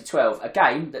February 2012, a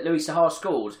game that Louis Saha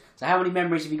scored. So, how many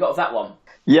memories have you got of that one?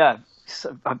 Yeah.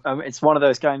 It's one of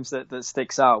those games that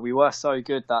sticks out. We were so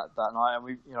good that night, and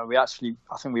we actually,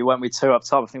 I think we went with two up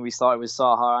top. I think we started with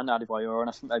Saha and Adebayor, and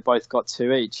I think they both got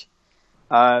two each.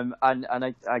 And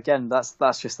again,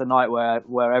 that's just the night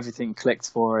where everything clicked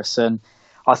for us. And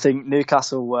I think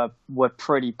Newcastle were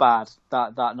pretty bad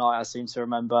that night. I seem to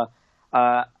remember,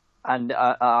 and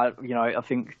I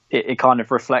think it kind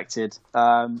of reflected.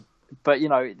 But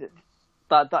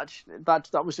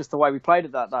That was just the way we played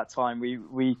at that time.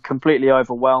 We completely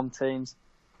overwhelmed teams,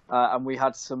 and we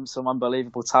had some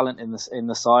unbelievable talent in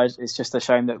the side. It's just a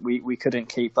shame that we couldn't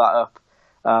keep that up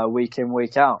week in,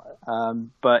 week out.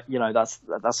 But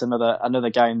that's another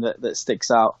game that sticks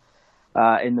out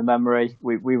in the memory.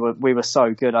 We were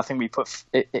so good. I think we put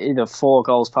either 4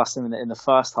 goals past them in the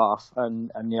first half,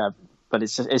 and but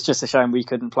it's just a shame we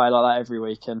couldn't play like that every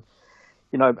week. And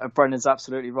Brendan's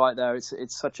absolutely right there.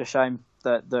 It's such a shame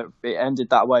that it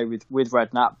ended that way with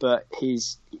Redknapp, but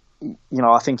he's,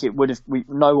 I think it would have.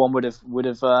 No one would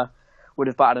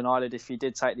have batted an eyelid if he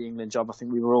did take the England job. I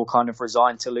think we were all kind of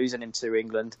resigned to losing him to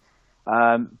England.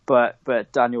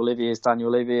 But Daniel Levy is Daniel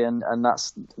Levy, and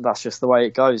that's just the way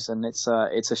it goes. And it's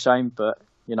a shame, but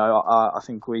I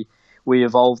think we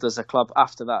evolved as a club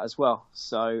after that as well.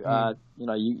 So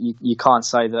you can't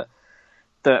say that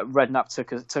Redknapp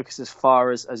took us as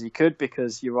far as he could,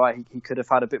 because you're right, he could have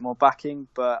had a bit more backing,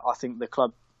 but I think the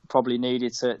club probably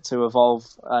needed to evolve,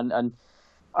 and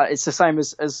it's the same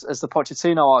as the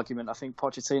Pochettino argument. I think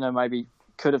Pochettino maybe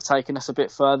could have taken us a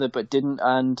bit further but didn't,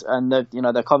 and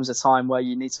there comes a time where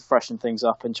you need to freshen things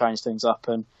up and change things up,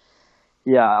 and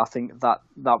I think that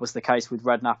was the case with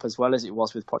Redknapp as well as it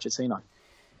was with Pochettino.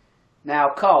 Now,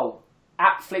 Cole,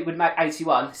 at Fleetwood Mac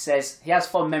 81 says he has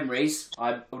fond memories.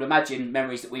 I would imagine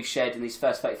memories that we've shared in these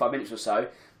first 35 minutes or so.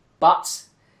 But,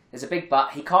 there's a big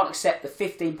but, he can't accept the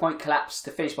 15-point collapse to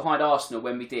finish behind Arsenal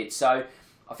when we did. So,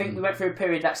 I think we went through a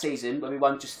period that season where we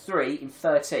won just 3 in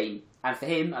 13. And for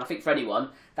him, and I think for anyone,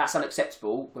 that's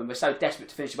unacceptable when we're so desperate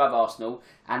to finish above Arsenal.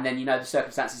 And then the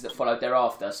circumstances that followed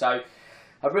thereafter. So,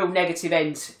 a real negative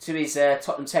end to his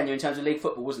Tottenham tenure in terms of league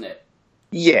football, wasn't it?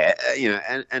 Yeah,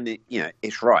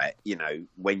 it's right.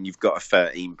 When you've got a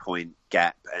 13-point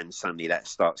gap and suddenly that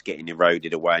starts getting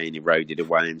eroded away,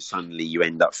 and suddenly you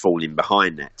end up falling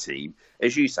behind that team.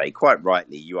 As you say, quite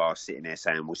rightly, you are sitting there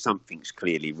saying, well, something's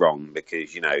clearly wrong,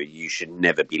 because, you should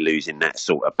never be losing that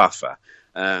sort of buffer.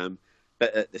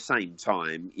 But at the same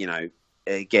time,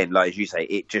 again, like as you say,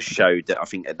 it just showed that I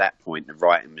think at that point the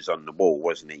writing was on the wall,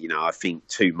 wasn't it? I think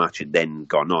too much had then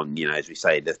gone on. As we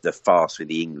say, the farce with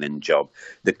the England job,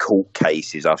 the court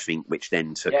cases, I think, which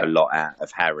then took a lot out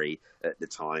of Harry at the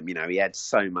time. He had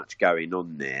so much going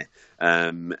on there.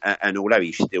 And although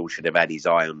he still should have had his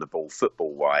eye on the ball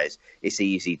football-wise, it's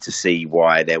easy to see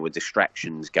why there were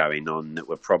distractions going on that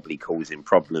were probably causing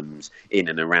problems in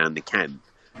and around the camp.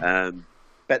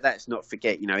 But let's not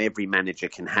forget, every manager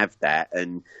can have that,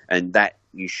 and that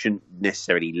you shouldn't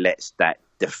necessarily let that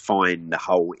define the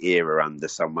whole era under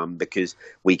someone, because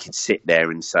we could sit there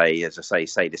and say, as I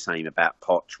say the same about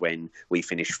Poch when we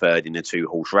finished third in a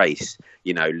 2-horse race,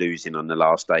 losing on the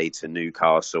last day to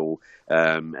Newcastle,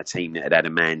 a team that had a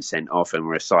man sent off and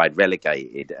were a side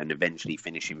relegated, and eventually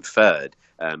finishing third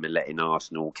and letting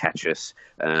Arsenal catch us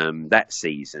that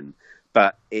season.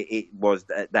 But it was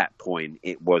at that point,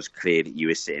 it was clear that you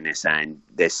were sitting there saying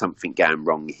there's something going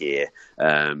wrong here.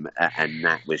 And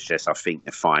that was just, I think,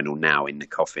 the final nail in the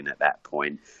coffin at that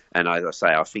point. And as I say,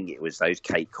 I think it was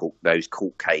those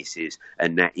court cases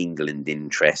and that England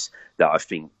interest that I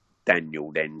think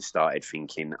Daniel then started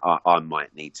thinking, I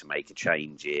might need to make a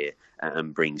change here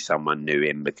and bring someone new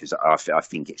in, because I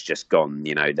think it's just gone,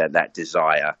 that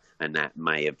desire, and that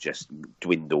may have just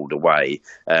dwindled away.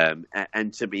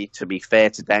 And to be fair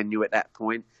to Daniel at that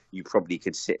point, you probably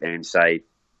could sit there and say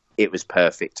it was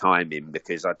perfect timing,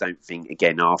 because I don't think,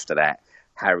 again, after that,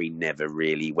 Harry never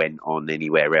really went on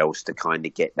anywhere else to kind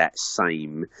of get that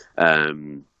same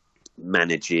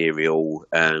managerial,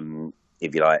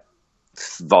 if you like,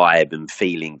 vibe and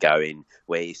feeling going,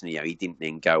 where he didn't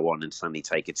then go on and suddenly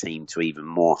take a team to even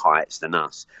more heights than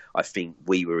us. I think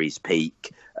we were his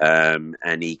peak,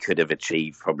 and he could have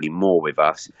achieved probably more with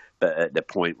us, but at the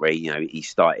point where he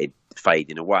started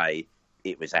fading away,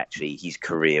 it was actually his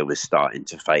career was starting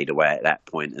to fade away at that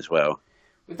point as well.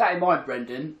 With that in mind,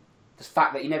 Brendan, the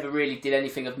fact that he never really did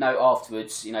anything of note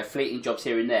afterwards, fleeting jobs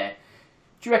here and there,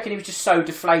 do you reckon he was just so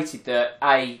deflated that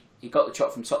he got the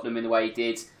chop from Tottenham in the way he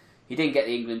did? He didn't get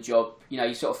the England job.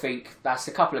 You sort of think that's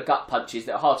a couple of gut punches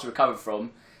that are hard to recover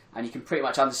from, and you can pretty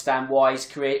much understand why his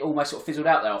career almost sort of fizzled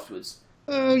out there afterwards.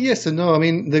 Yes and no. I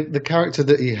mean, the character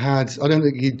that he had, I don't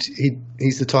think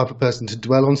he's the type of person to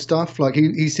dwell on stuff. Like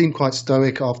he seemed quite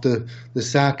stoic after the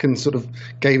sack, and sort of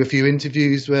gave a few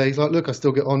interviews where he's like, "Look, I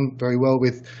still get on very well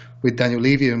with Daniel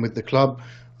Levy and with the club.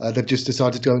 They've just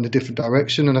decided to go in a different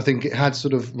direction," and I think it had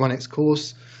sort of run its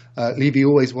course. Levy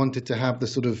always wanted to have the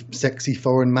sort of sexy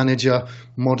foreign manager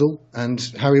model, and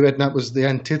Harry Redknapp was the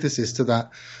antithesis to that.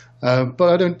 But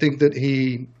I don't think that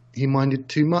he minded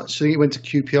too much. So he went to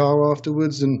QPR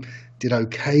afterwards and did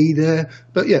okay there.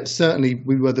 But yeah, certainly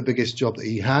we were the biggest job that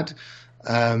he had.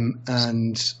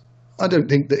 And I don't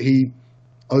think that he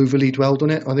overly dwelled on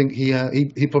it. I think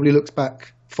he probably looks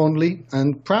back fondly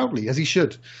and proudly, as he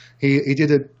should. He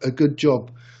did a good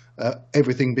job,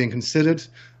 everything being considered.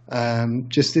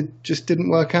 Just didn't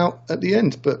work out at the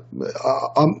end. But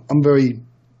I'm very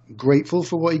grateful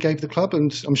for what he gave the club,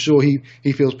 and I'm sure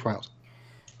he feels proud.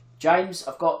 James,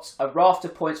 I've got a raft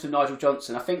of points from Nigel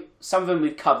Johnson. I think some of them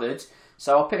we've covered,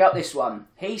 so I'll pick up this one.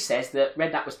 He says that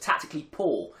Redknapp was tactically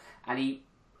poor, and he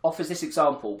offers this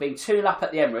example, being 2-0 up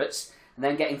at the Emirates and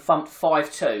then getting thumped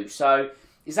 5-2. So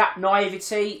is that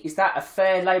naivety? Is that a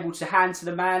fair label to hand to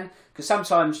the man? Because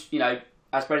sometimes,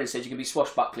 as Brendan said, you can be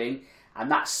swashbuckling, and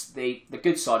that's the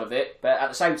good side of it. But at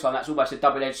the same time, that's almost a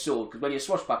double-edged sword, because when you're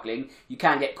swashbuckling, you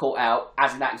can get caught out,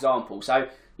 as in that example. So,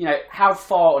 how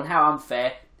far and how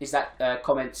unfair is that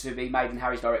comment to be made in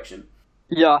Harry's direction?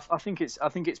 Yeah, I think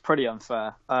it's pretty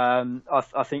unfair.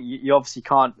 I think you obviously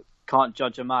can't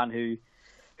judge a man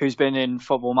who's been in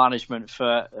football management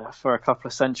for a couple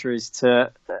of centuries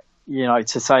to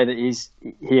say that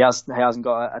he hasn't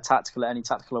got any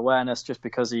tactical awareness just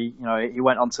because he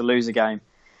went on to lose a game.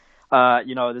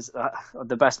 There's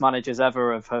the best managers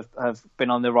ever have been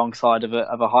on the wrong side of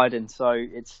a hiding. So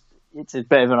it's a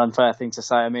bit of an unfair thing to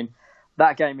say. I mean,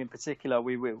 that game in particular,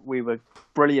 we were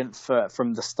brilliant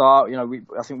from the start.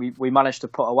 I think we managed to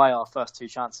put away our first two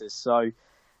chances. So,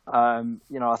 I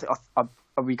think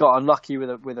we got unlucky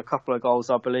with a couple of goals,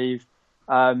 I believe.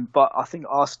 But I think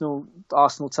Arsenal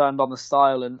turned on the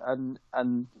style and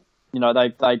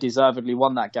they deservedly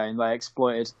won that game. They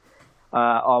exploited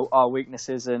our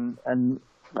weaknesses and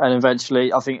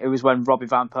eventually, I think it was when Robbie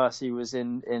Van Persie was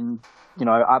in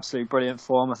absolute brilliant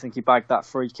form. I think he bagged that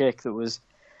free kick that was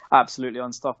absolutely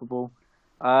unstoppable.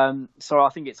 So I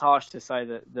think it's harsh to say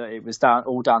that it was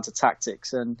all down to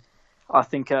tactics. And I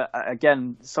think,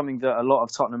 again, something that a lot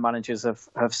of Tottenham managers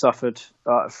have suffered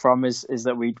from is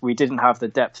that we didn't have the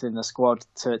depth in the squad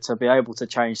to be able to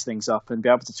change things up and be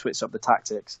able to switch up the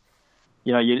tactics.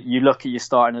 You look at your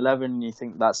starting 11 and you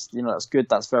think that's good,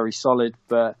 that's very solid,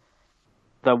 but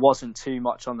there wasn't too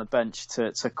much on the bench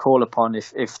to call upon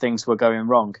if things were going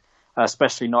wrong.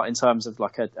 Especially not in terms of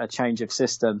like a change of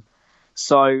system.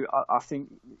 So I think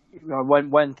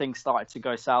when things started to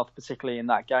go south, particularly in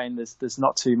that game, there's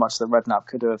not too much that Redknapp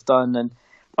could have done, and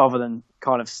other than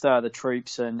kind of stir the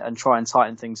troops and try and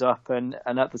tighten things up. And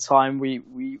at the time,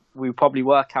 we probably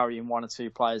were carrying one or two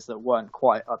players that weren't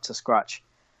quite up to scratch,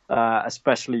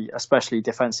 especially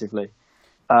defensively.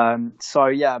 So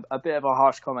yeah, a bit of a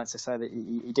harsh comment to say that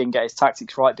he didn't get his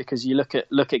tactics right, because you look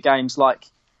at games like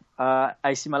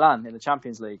AC Milan in the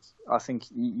Champions League. I think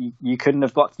you couldn't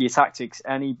have got your tactics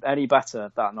any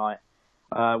better that night.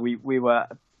 We were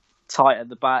tight at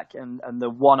the back, and the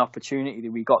one opportunity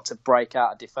that we got to break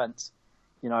out of defence,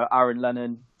 Aaron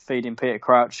Lennon feeding Peter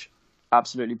Crouch,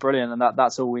 absolutely brilliant, and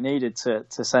that's all we needed to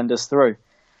send us through.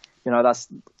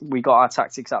 We got our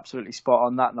tactics absolutely spot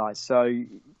on that night. So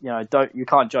you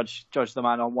can't judge the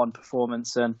man on one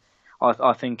performance, and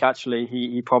I think actually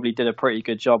he probably did a pretty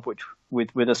good job, which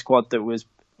with a squad that was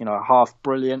half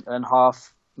brilliant and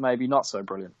half maybe not so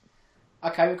brilliant.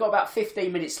 Okay, we've got about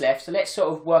 15 minutes left, so let's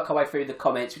sort of work our way through the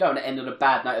comments. We don't want to end on a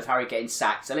bad note of Harry getting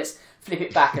sacked, so let's flip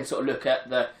it back and sort of look at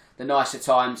the nicer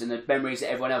times and the memories that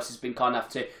everyone else has been kind enough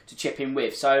to chip in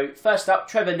with. So first up,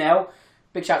 Trevor Nell.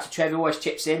 Big shout out to Trevor, always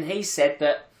chips in. He said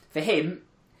that for him,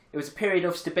 it was a period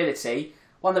of stability,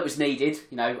 one that was needed,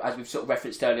 as we've sort of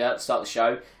referenced earlier at the start of the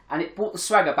show, and it brought the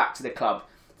swagger back to the club.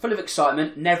 Full of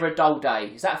excitement, never a dull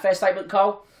day. Is that a fair statement,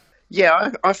 Cole?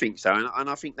 Yeah, I think so, and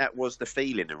I think that was the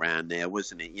feeling around there,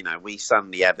 wasn't it? We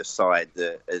suddenly had a side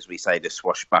that, as we say, the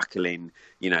swashbuckling.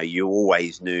 You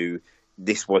always knew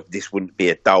this wouldn't be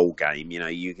a dull game.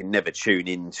 You can never tune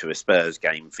into a Spurs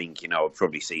game thinking, I'll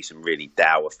probably see some really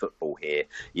dour football here.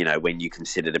 When you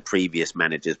consider the previous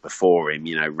managers before him,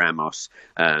 Ramos,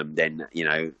 then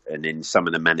and then some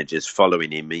of the managers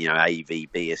following him,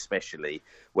 AVB especially,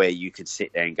 where you could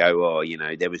sit there and go,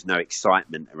 there was no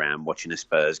excitement around watching a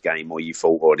Spurs game, or you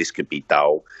thought, this could be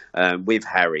dull. With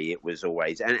Harry, it was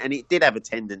always, and it did have a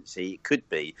tendency, it could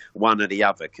be one or the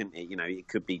other, couldn't it? It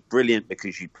could be brilliant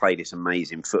because you play this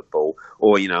amazing football,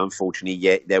 or,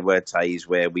 unfortunately, there were days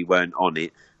where we weren't on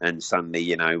it, and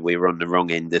suddenly, we were on the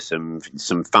wrong end of some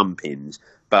thumpings.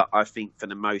 But I think for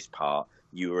the most part,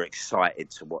 you were excited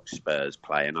to watch Spurs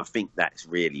play. And I think that's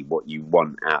really what you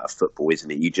want out of football, isn't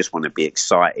it? You just want to be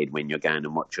excited when you're going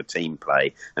and watch your team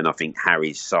play. And I think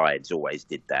Harry's sides always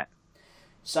did that.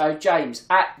 So, James,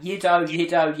 at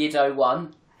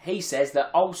Yido1, he says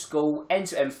that old school,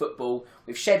 end-to-end football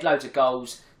with shed loads of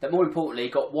goals that, more importantly,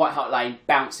 got White Hart Lane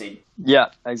bouncing. Yeah,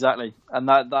 exactly. And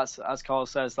that's, as Carl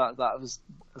says,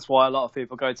 that's why a lot of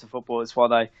people go to football. It's why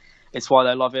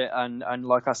they love it. And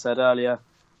like I said earlier,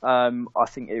 I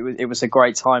think it was a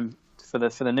great time for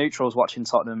the neutrals watching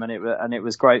Tottenham, and it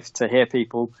was great to hear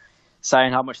people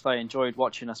saying how much they enjoyed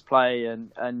watching us play.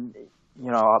 And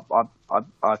I,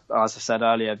 as I said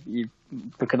earlier, you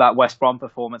look at that West Brom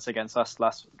performance against us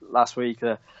last week,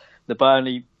 the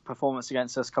Burnley performance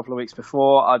against us a couple of weeks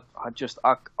before. I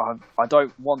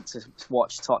don't want to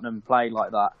watch Tottenham play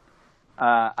like that.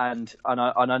 And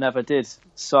I never did.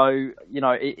 So,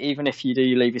 even if you do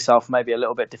leave yourself maybe a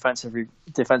little bit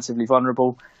defensively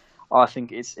vulnerable, I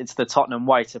think it's the Tottenham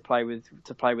way to play with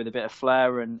a bit of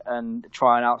flair and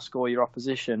try and outscore your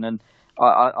opposition. And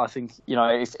I think,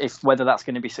 if whether that's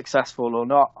going to be successful or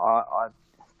not,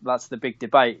 that's the big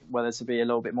debate, whether to be a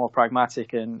little bit more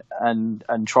pragmatic and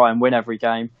try and win every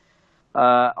game.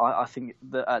 I think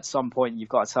that at some point you've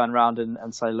got to turn around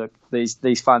and say, look,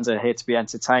 these fans are here to be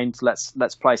entertained.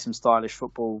 Let's play some stylish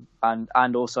football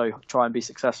and also try and be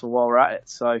successful while we're at it.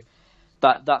 So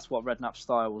that's what Redknapp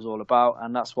style was all about,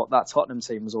 and that's what that Tottenham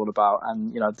team was all about.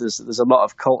 And there's a lot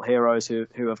of cult heroes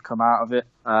who have come out of it,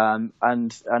 and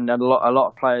a lot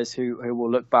of players who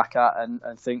will look back at and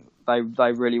think they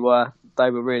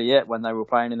were really it when they were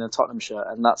playing in the Tottenham shirt,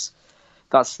 and that's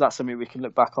something we can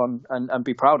look back on and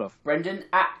be proud of. Brendan,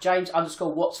 at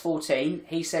James_Watts14,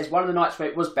 he says one of the nights where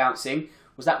it was bouncing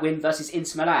was that win versus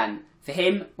Inter Milan. For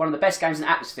him, one of the best games and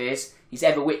atmospheres he's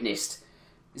ever witnessed.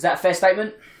 Is that a fair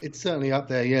statement? It's certainly up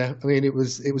there, yeah. I mean, it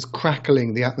was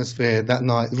crackling, the atmosphere that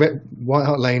night. White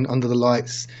Hart Lane under the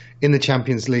lights in the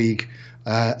Champions League.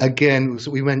 Again,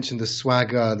 we mentioned the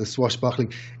swagger, the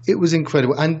swashbuckling. It was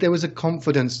incredible. And there was a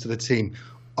confidence to the team.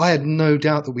 I had no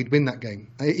doubt that we'd win that game,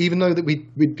 even though that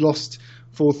we'd lost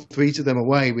 4-3 to them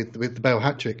away with the Bale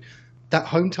hat-trick. That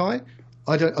home tie,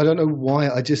 I don't know why.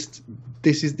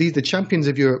 These are the champions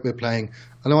of Europe we're playing,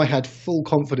 and I had full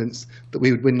confidence that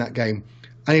we would win that game.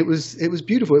 And it was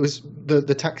beautiful. It was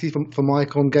the taxi for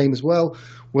Maicon game as well,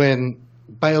 when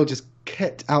Bale just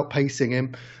kept outpacing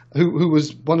him, who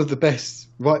was one of the best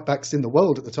right backs in the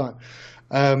world at the time.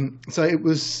 So it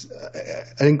was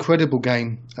an incredible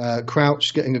game.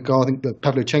 Crouch getting a goal. I think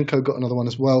Pavlyuchenko got another one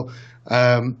as well.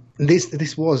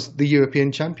 This was the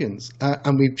European champions,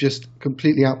 and we've just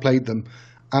completely outplayed them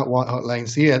at White Hart Lane.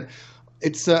 So yeah,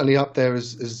 it's certainly up there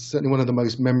as certainly one of the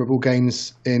most memorable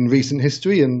games in recent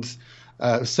history, and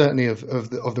certainly of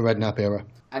the Redknapp era.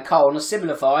 And Carl, on a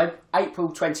similar vibe, April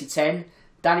 2010,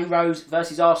 Danny Rose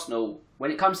versus Arsenal. When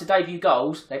it comes to debut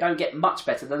goals, they don't get much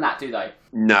better than that, do they?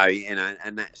 No,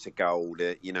 and that's a goal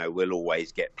that, will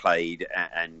always get played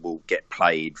and will get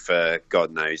played for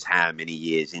God knows how many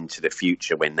years into the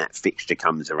future when that fixture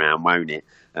comes around, won't it?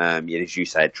 As you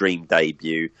say, a dream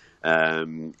debut,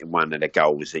 one of the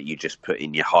goals that you just put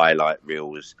in your highlight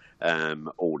reels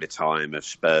all the time of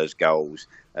Spurs goals.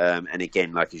 And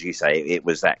again, like as you say, it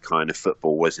was that kind of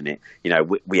football, wasn't it?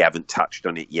 We haven't touched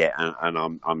on it yet,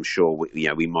 and I'm sure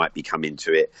we might be coming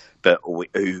to it. But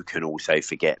who can also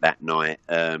forget that night?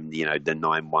 The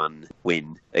 9-1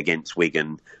 win against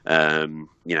Wigan.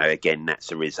 Again,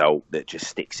 that's a result that just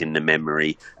sticks in the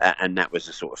memory, and that was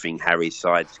the sort of thing Harry's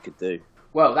sides could do.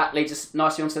 Well, that leads us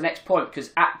nicely on to the next point,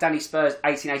 because at Danny Spurs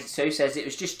 1882 says it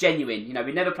was just genuine.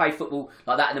 We never played football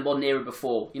like that in the modern era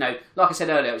before. Like I said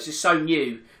earlier, it was just so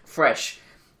new, fresh.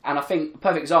 And I think a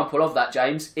perfect example of that,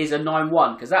 James, is a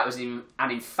 9-1, because that was an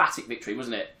emphatic victory,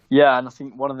 wasn't it? Yeah, and I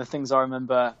think one of the things I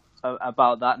remember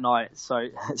about that night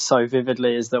so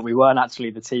vividly is that we weren't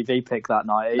actually the TV pick that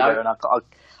night either. No. And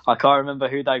I can't remember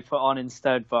who they put on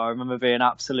instead, but I remember being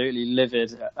absolutely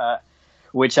livid at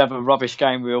whichever rubbish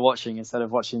game we were watching instead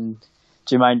of watching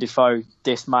Jermaine Defoe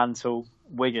dismantle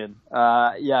Wigan.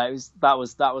 That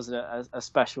was a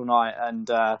special night, and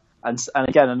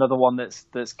again another one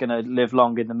that's going to live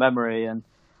long in the memory. And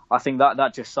I think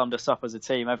that just summed us up as a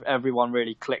team. Everyone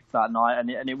really clicked that night,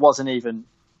 and it wasn't even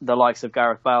the likes of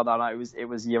Gareth Bale that night. It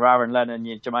was your Aaron Lennon,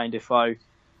 your Jermaine Defoe,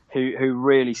 who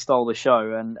really stole the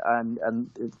show, and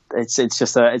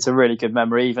it's a really good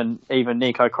memory. Even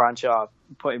Nico Cranchar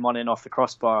put him on off the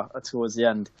crossbar towards the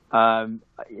end.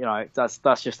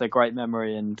 That's just a great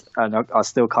memory, and I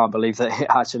still can't believe that it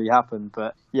actually happened.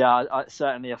 But yeah, I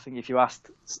think if you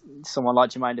asked someone like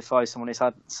Jermaine Defoe, someone who's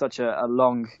had such a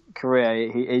long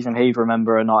career, he'd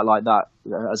remember a night like that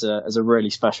as a really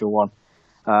special one.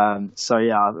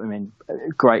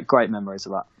 Great memories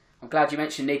of that. I'm glad you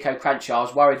mentioned Nico Cranchar. I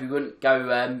was worried we wouldn't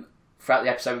go throughout the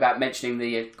episode without mentioning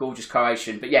the gorgeous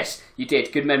Croatian. But yes, you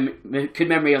did. Good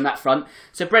memory on that front.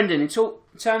 So, Brendan, in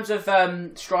terms of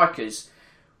strikers,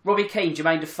 Robbie Keane,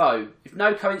 Jermaine Defoe, if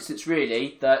no coincidence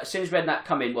really that as soon as Redknapp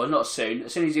come in, well, not as soon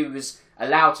as he was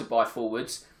allowed to buy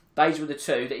forwards, those were the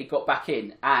two that he got back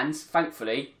in. And,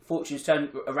 thankfully, fortunes turned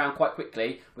around quite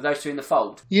quickly with those two in the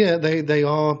fold. Yeah, they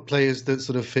are players that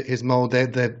sort of fit his mould.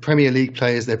 They're Premier League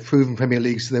players. They're proven Premier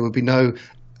League, so there would be no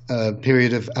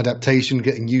period of adaptation,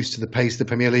 getting used to the pace of the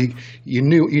Premier League. You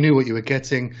knew what you were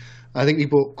getting. I think we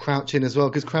brought Crouch in as well,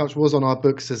 because Crouch was on our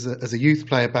books as a youth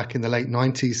player back in the late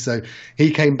 90s. So he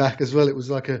came back as well. It was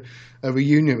like a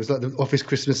reunion. It was like the Office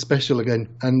Christmas special again.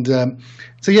 And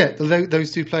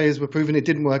those two players were proven. It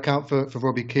didn't work out for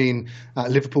Robbie Keane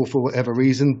at Liverpool for whatever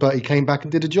reason, but he came back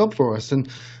and did a job for us.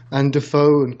 And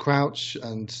Defoe and Crouch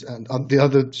and the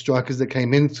other strikers that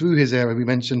came in through his era, we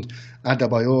mentioned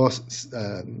Adebayor,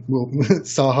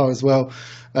 Saha as well.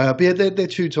 But yeah, they're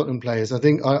true Tottenham players. I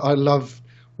think I love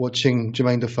watching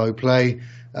Jermaine Defoe play.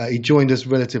 He joined us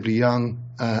relatively young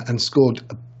and scored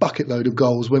a bucket load of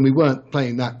goals when we weren't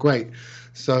playing that great.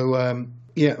 So,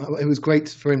 it was great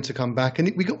for him to come back.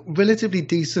 And we got relatively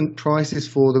decent prices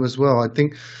for them as well. I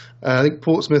think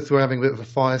Portsmouth were having a bit of a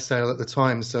fire sale at the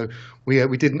time, so we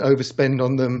didn't overspend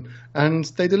on them, and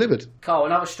they delivered. Carl,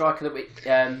 another striker that we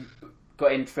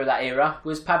got in through that era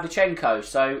was Pavlyuchenko.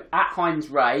 So, at Heinz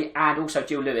Ray and also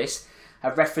Jill Lewis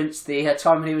have referenced the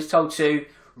time when he was told to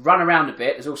run around a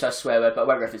bit. There's also a swear word, but I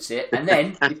won't reference it. And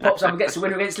then he pops up and gets a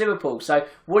winner against Liverpool. So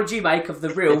what did you make of the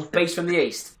real beast from the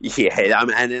East? Yeah,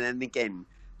 and again,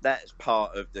 that's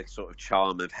part of the sort of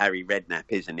charm of Harry Redknapp,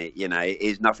 isn't it? You know, it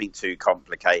is nothing too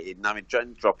complicated. I mean,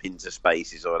 don't drop into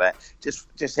spaces or that. Just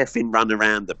effing run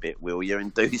around a bit, will you,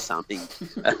 and do something.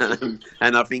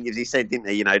 And I think, as he said, didn't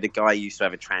he? You know, the guy used to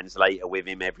have a translator with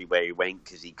him everywhere he went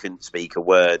because he couldn't speak a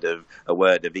word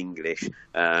of English.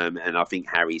 And I think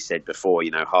Harry said before,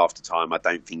 you know, half the time I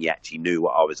don't think he actually knew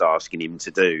what I was asking him to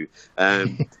do.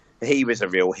 He was a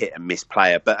real hit and miss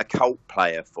player, but a cult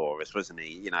player for us, wasn't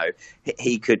he? You know,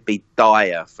 he could be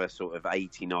dire for sort of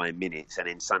 89 minutes and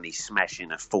then suddenly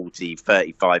smashing a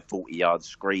 35, 40 yard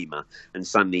screamer, and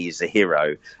suddenly he's a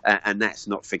hero. And let's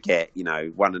not forget, you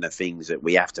know, one of the things that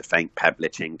we have to thank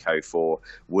Pavlyuchenko for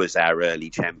was our early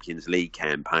Champions League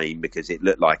campaign, because it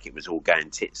looked like it was all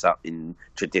going tits up in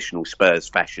traditional Spurs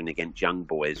fashion against young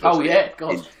boys. Oh, yeah,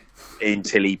 God.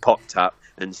 Until he popped up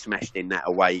and smashed in that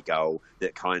away goal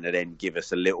that kind of then give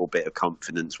us a little bit of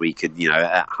confidence we could, you know,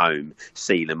 at home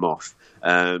seal them off.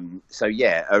 So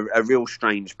yeah, a real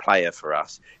strange player for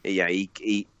us. Yeah,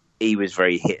 he was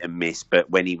very hit and miss, but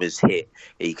when he was hit,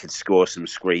 he could score some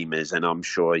screamers, and I'm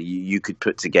sure you could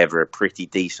put together a pretty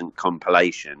decent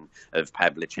compilation of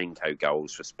Pavlyuchenko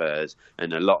goals for Spurs,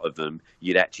 and a lot of them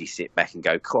you'd actually sit back and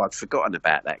go, "God, I'd forgotten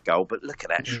about that goal, but look at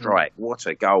that strike! What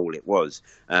a goal it was!"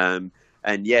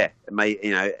 And yeah,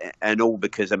 you know, and all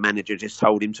because a manager just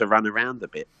told him to run around a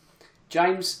bit.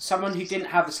 James, someone who didn't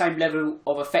have the same level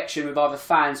of affection with either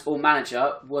fans or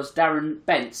manager was Darren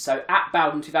Bent. So at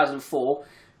Bowden 2004,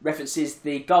 references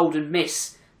the golden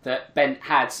miss that Bent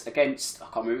had against, I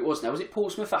can't remember who it was now, was it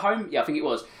Portsmouth at home? Yeah, I think it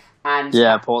was. And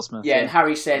yeah, Portsmouth. Yeah, and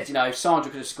Harry said, you know,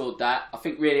 Sandra could have scored that. I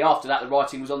think really after that, the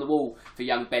writing was on the wall for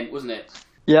young Bent, wasn't it?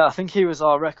 Yeah, I think he was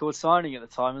our record signing at the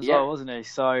time as well, wasn't he?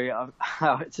 So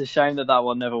it's a shame that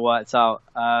one never worked out.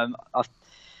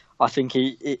 I think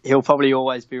he'll probably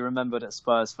always be remembered at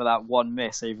Spurs for that one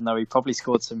miss, even though he probably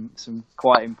scored some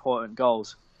quite important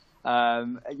goals. I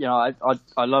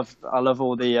love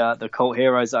all the cult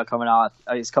heroes that are coming out.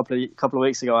 It's a couple of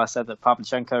weeks ago I said that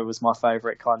Pavlyuchenko was my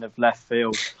favourite kind of left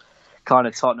field kind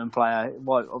of Tottenham player.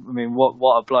 What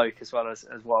a bloke as well as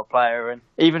what a player, and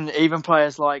even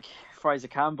players like Fraser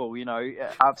Campbell,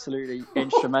 absolutely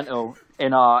instrumental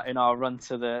in our run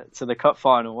to the cup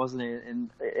final, wasn't he,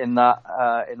 in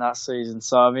that season?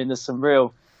 So I mean, there's some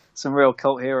real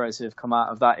cult heroes who have come out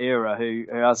of that era who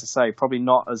as I say, probably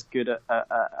not as good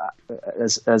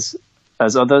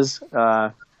as others,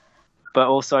 but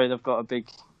also they've got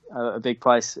a big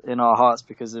place in our hearts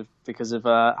because of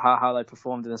how they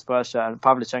performed in the Spurs shirt. And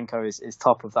Pavlyuchenko is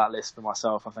top of that list for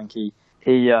myself. I think he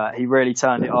really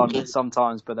turned it on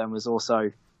sometimes, but then was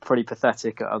also pretty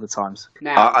pathetic at other times.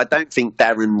 Now, I don't think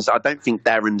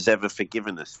Darren's ever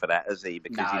forgiven us for that, has he?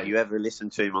 Because if you ever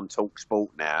listen to him on TalkSport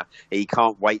now, he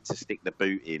can't wait to stick the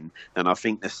boot in. And I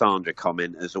think the Sandra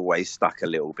comment has always stuck a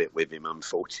little bit with him,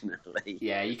 unfortunately.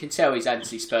 Yeah, you can tell he's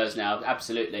anti-Spurs now,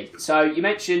 absolutely. So you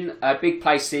mentioned a big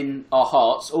place in our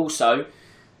hearts. Also,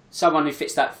 someone who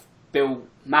fits that bill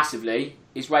massively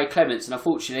is Ray Clemence, and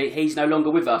unfortunately he's no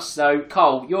longer with us. So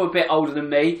Cole, you're a bit older than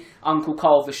me, Uncle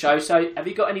Cole of the show, so have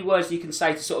you got any words you can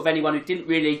say to sort of anyone who didn't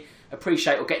really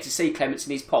appreciate or get to see Clemence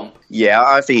in his pomp? Yeah,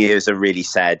 I think it was a really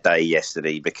sad day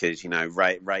yesterday because,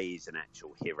 Ray is an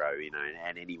actual hero,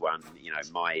 and anyone,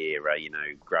 my era,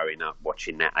 growing up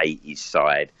watching that 80s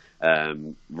side,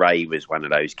 Ray was one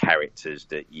of those characters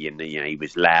that, he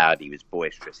was loud, he was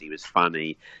boisterous, he was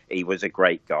funny, he was a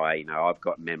great guy. I've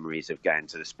got memories of going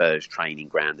to the Spurs training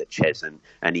ground at Cheshunt,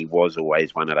 and he was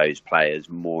always one of those players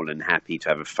more than happy to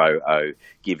have a photo,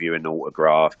 give you an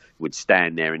autograph, would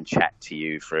stand there and chat to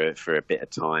you for a bit of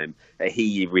time.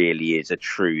 He really is a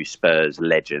true Spurs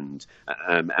legend.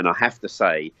 And I have to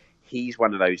say, he's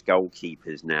one of those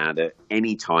goalkeepers now that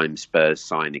any time Spurs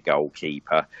sign a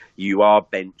goalkeeper, you are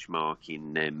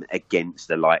benchmarking them against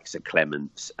the likes of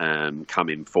Clemence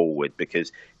coming forward,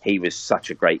 because he was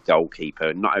such a great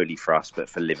goalkeeper, not only for us, but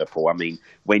for Liverpool. I mean,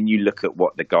 when you look at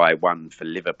what the guy won for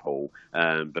Liverpool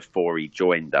before he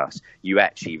joined us, you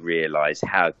actually realise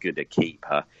how good a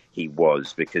keeper he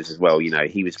was, because as well,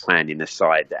 he was playing in a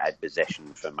side that had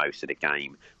possession for most of the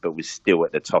game, but was still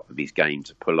at the top of his game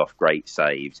to pull off great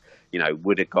saves.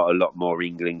 Would have got a lot more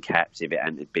England caps if it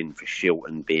hadn't been for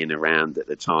Shilton being around at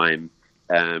the time.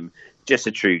 Just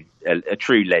a true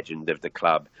legend of the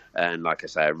club, and like I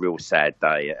say, a real sad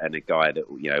day, and a guy that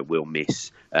we'll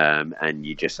miss. And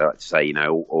you just like to say,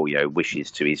 all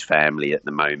wishes to his family at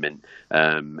the moment.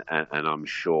 And I'm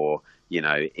sure,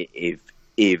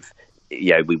 if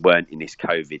we weren't in this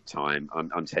COVID time,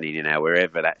 I'm telling you now,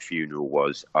 wherever that funeral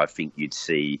was, I think you'd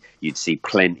see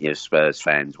plenty of Spurs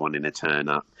fans wanting to turn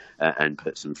up and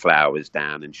put some flowers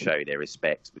down and show their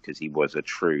respects, because he was a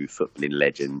true footballing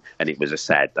legend, and it was a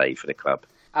sad day for the club.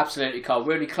 Absolutely, Cole.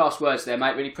 Really class words there,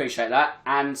 mate. Really appreciate that.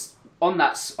 And on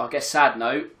that, I guess, sad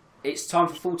note, it's time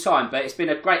for full time. But it's been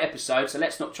a great episode, so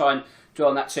let's not try and dwell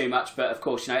on that too much. But of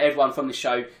course, everyone from the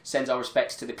show sends our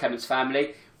respects to the Clemence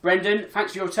family. Brendan,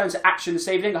 thanks for your return to action this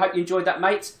evening. I hope you enjoyed that,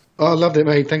 mate. Oh, I loved it,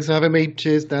 mate. Thanks for having me.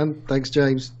 Cheers, Dan. Thanks,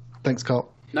 James. Thanks,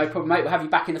 Carl. No problem, mate. We'll have you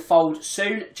back in the fold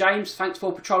soon. James, thanks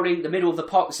for patrolling the middle of the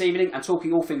park this evening and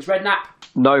talking all things Redknapp.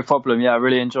 No problem. Yeah, I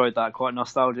really enjoyed that. Quite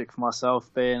nostalgic for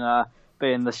myself, being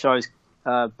the show's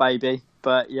baby.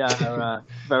 But yeah,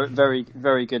 very, very,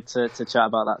 very good to chat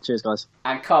about that. Cheers, guys.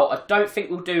 And Carl, I don't think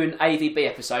we'll do an AVB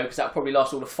episode, because that'll probably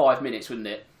last all of 5 minutes, wouldn't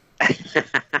it?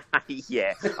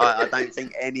 Yeah, I don't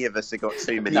think any of us have got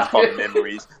too many fond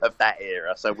memories of that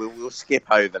era, so we'll skip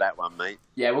over that one, mate.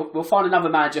 Yeah, we'll find another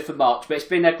manager for March, but it's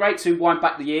been great to wind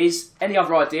back the years. Any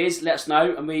other ideas, let us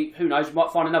know, and who knows, we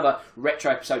might find another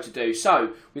retro episode to do.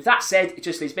 So, with that said, it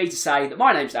just leaves me to say that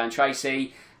my name's Dan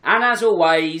Tracy, and as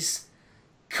always,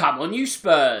 come on you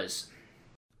Spurs!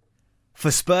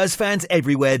 For Spurs fans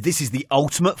everywhere, this is the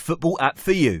ultimate football app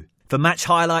for you. For match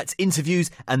highlights, interviews,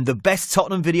 and the best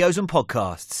Tottenham videos and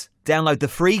podcasts. Download the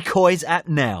free Koi's app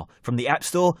now from the App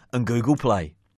Store and Google Play.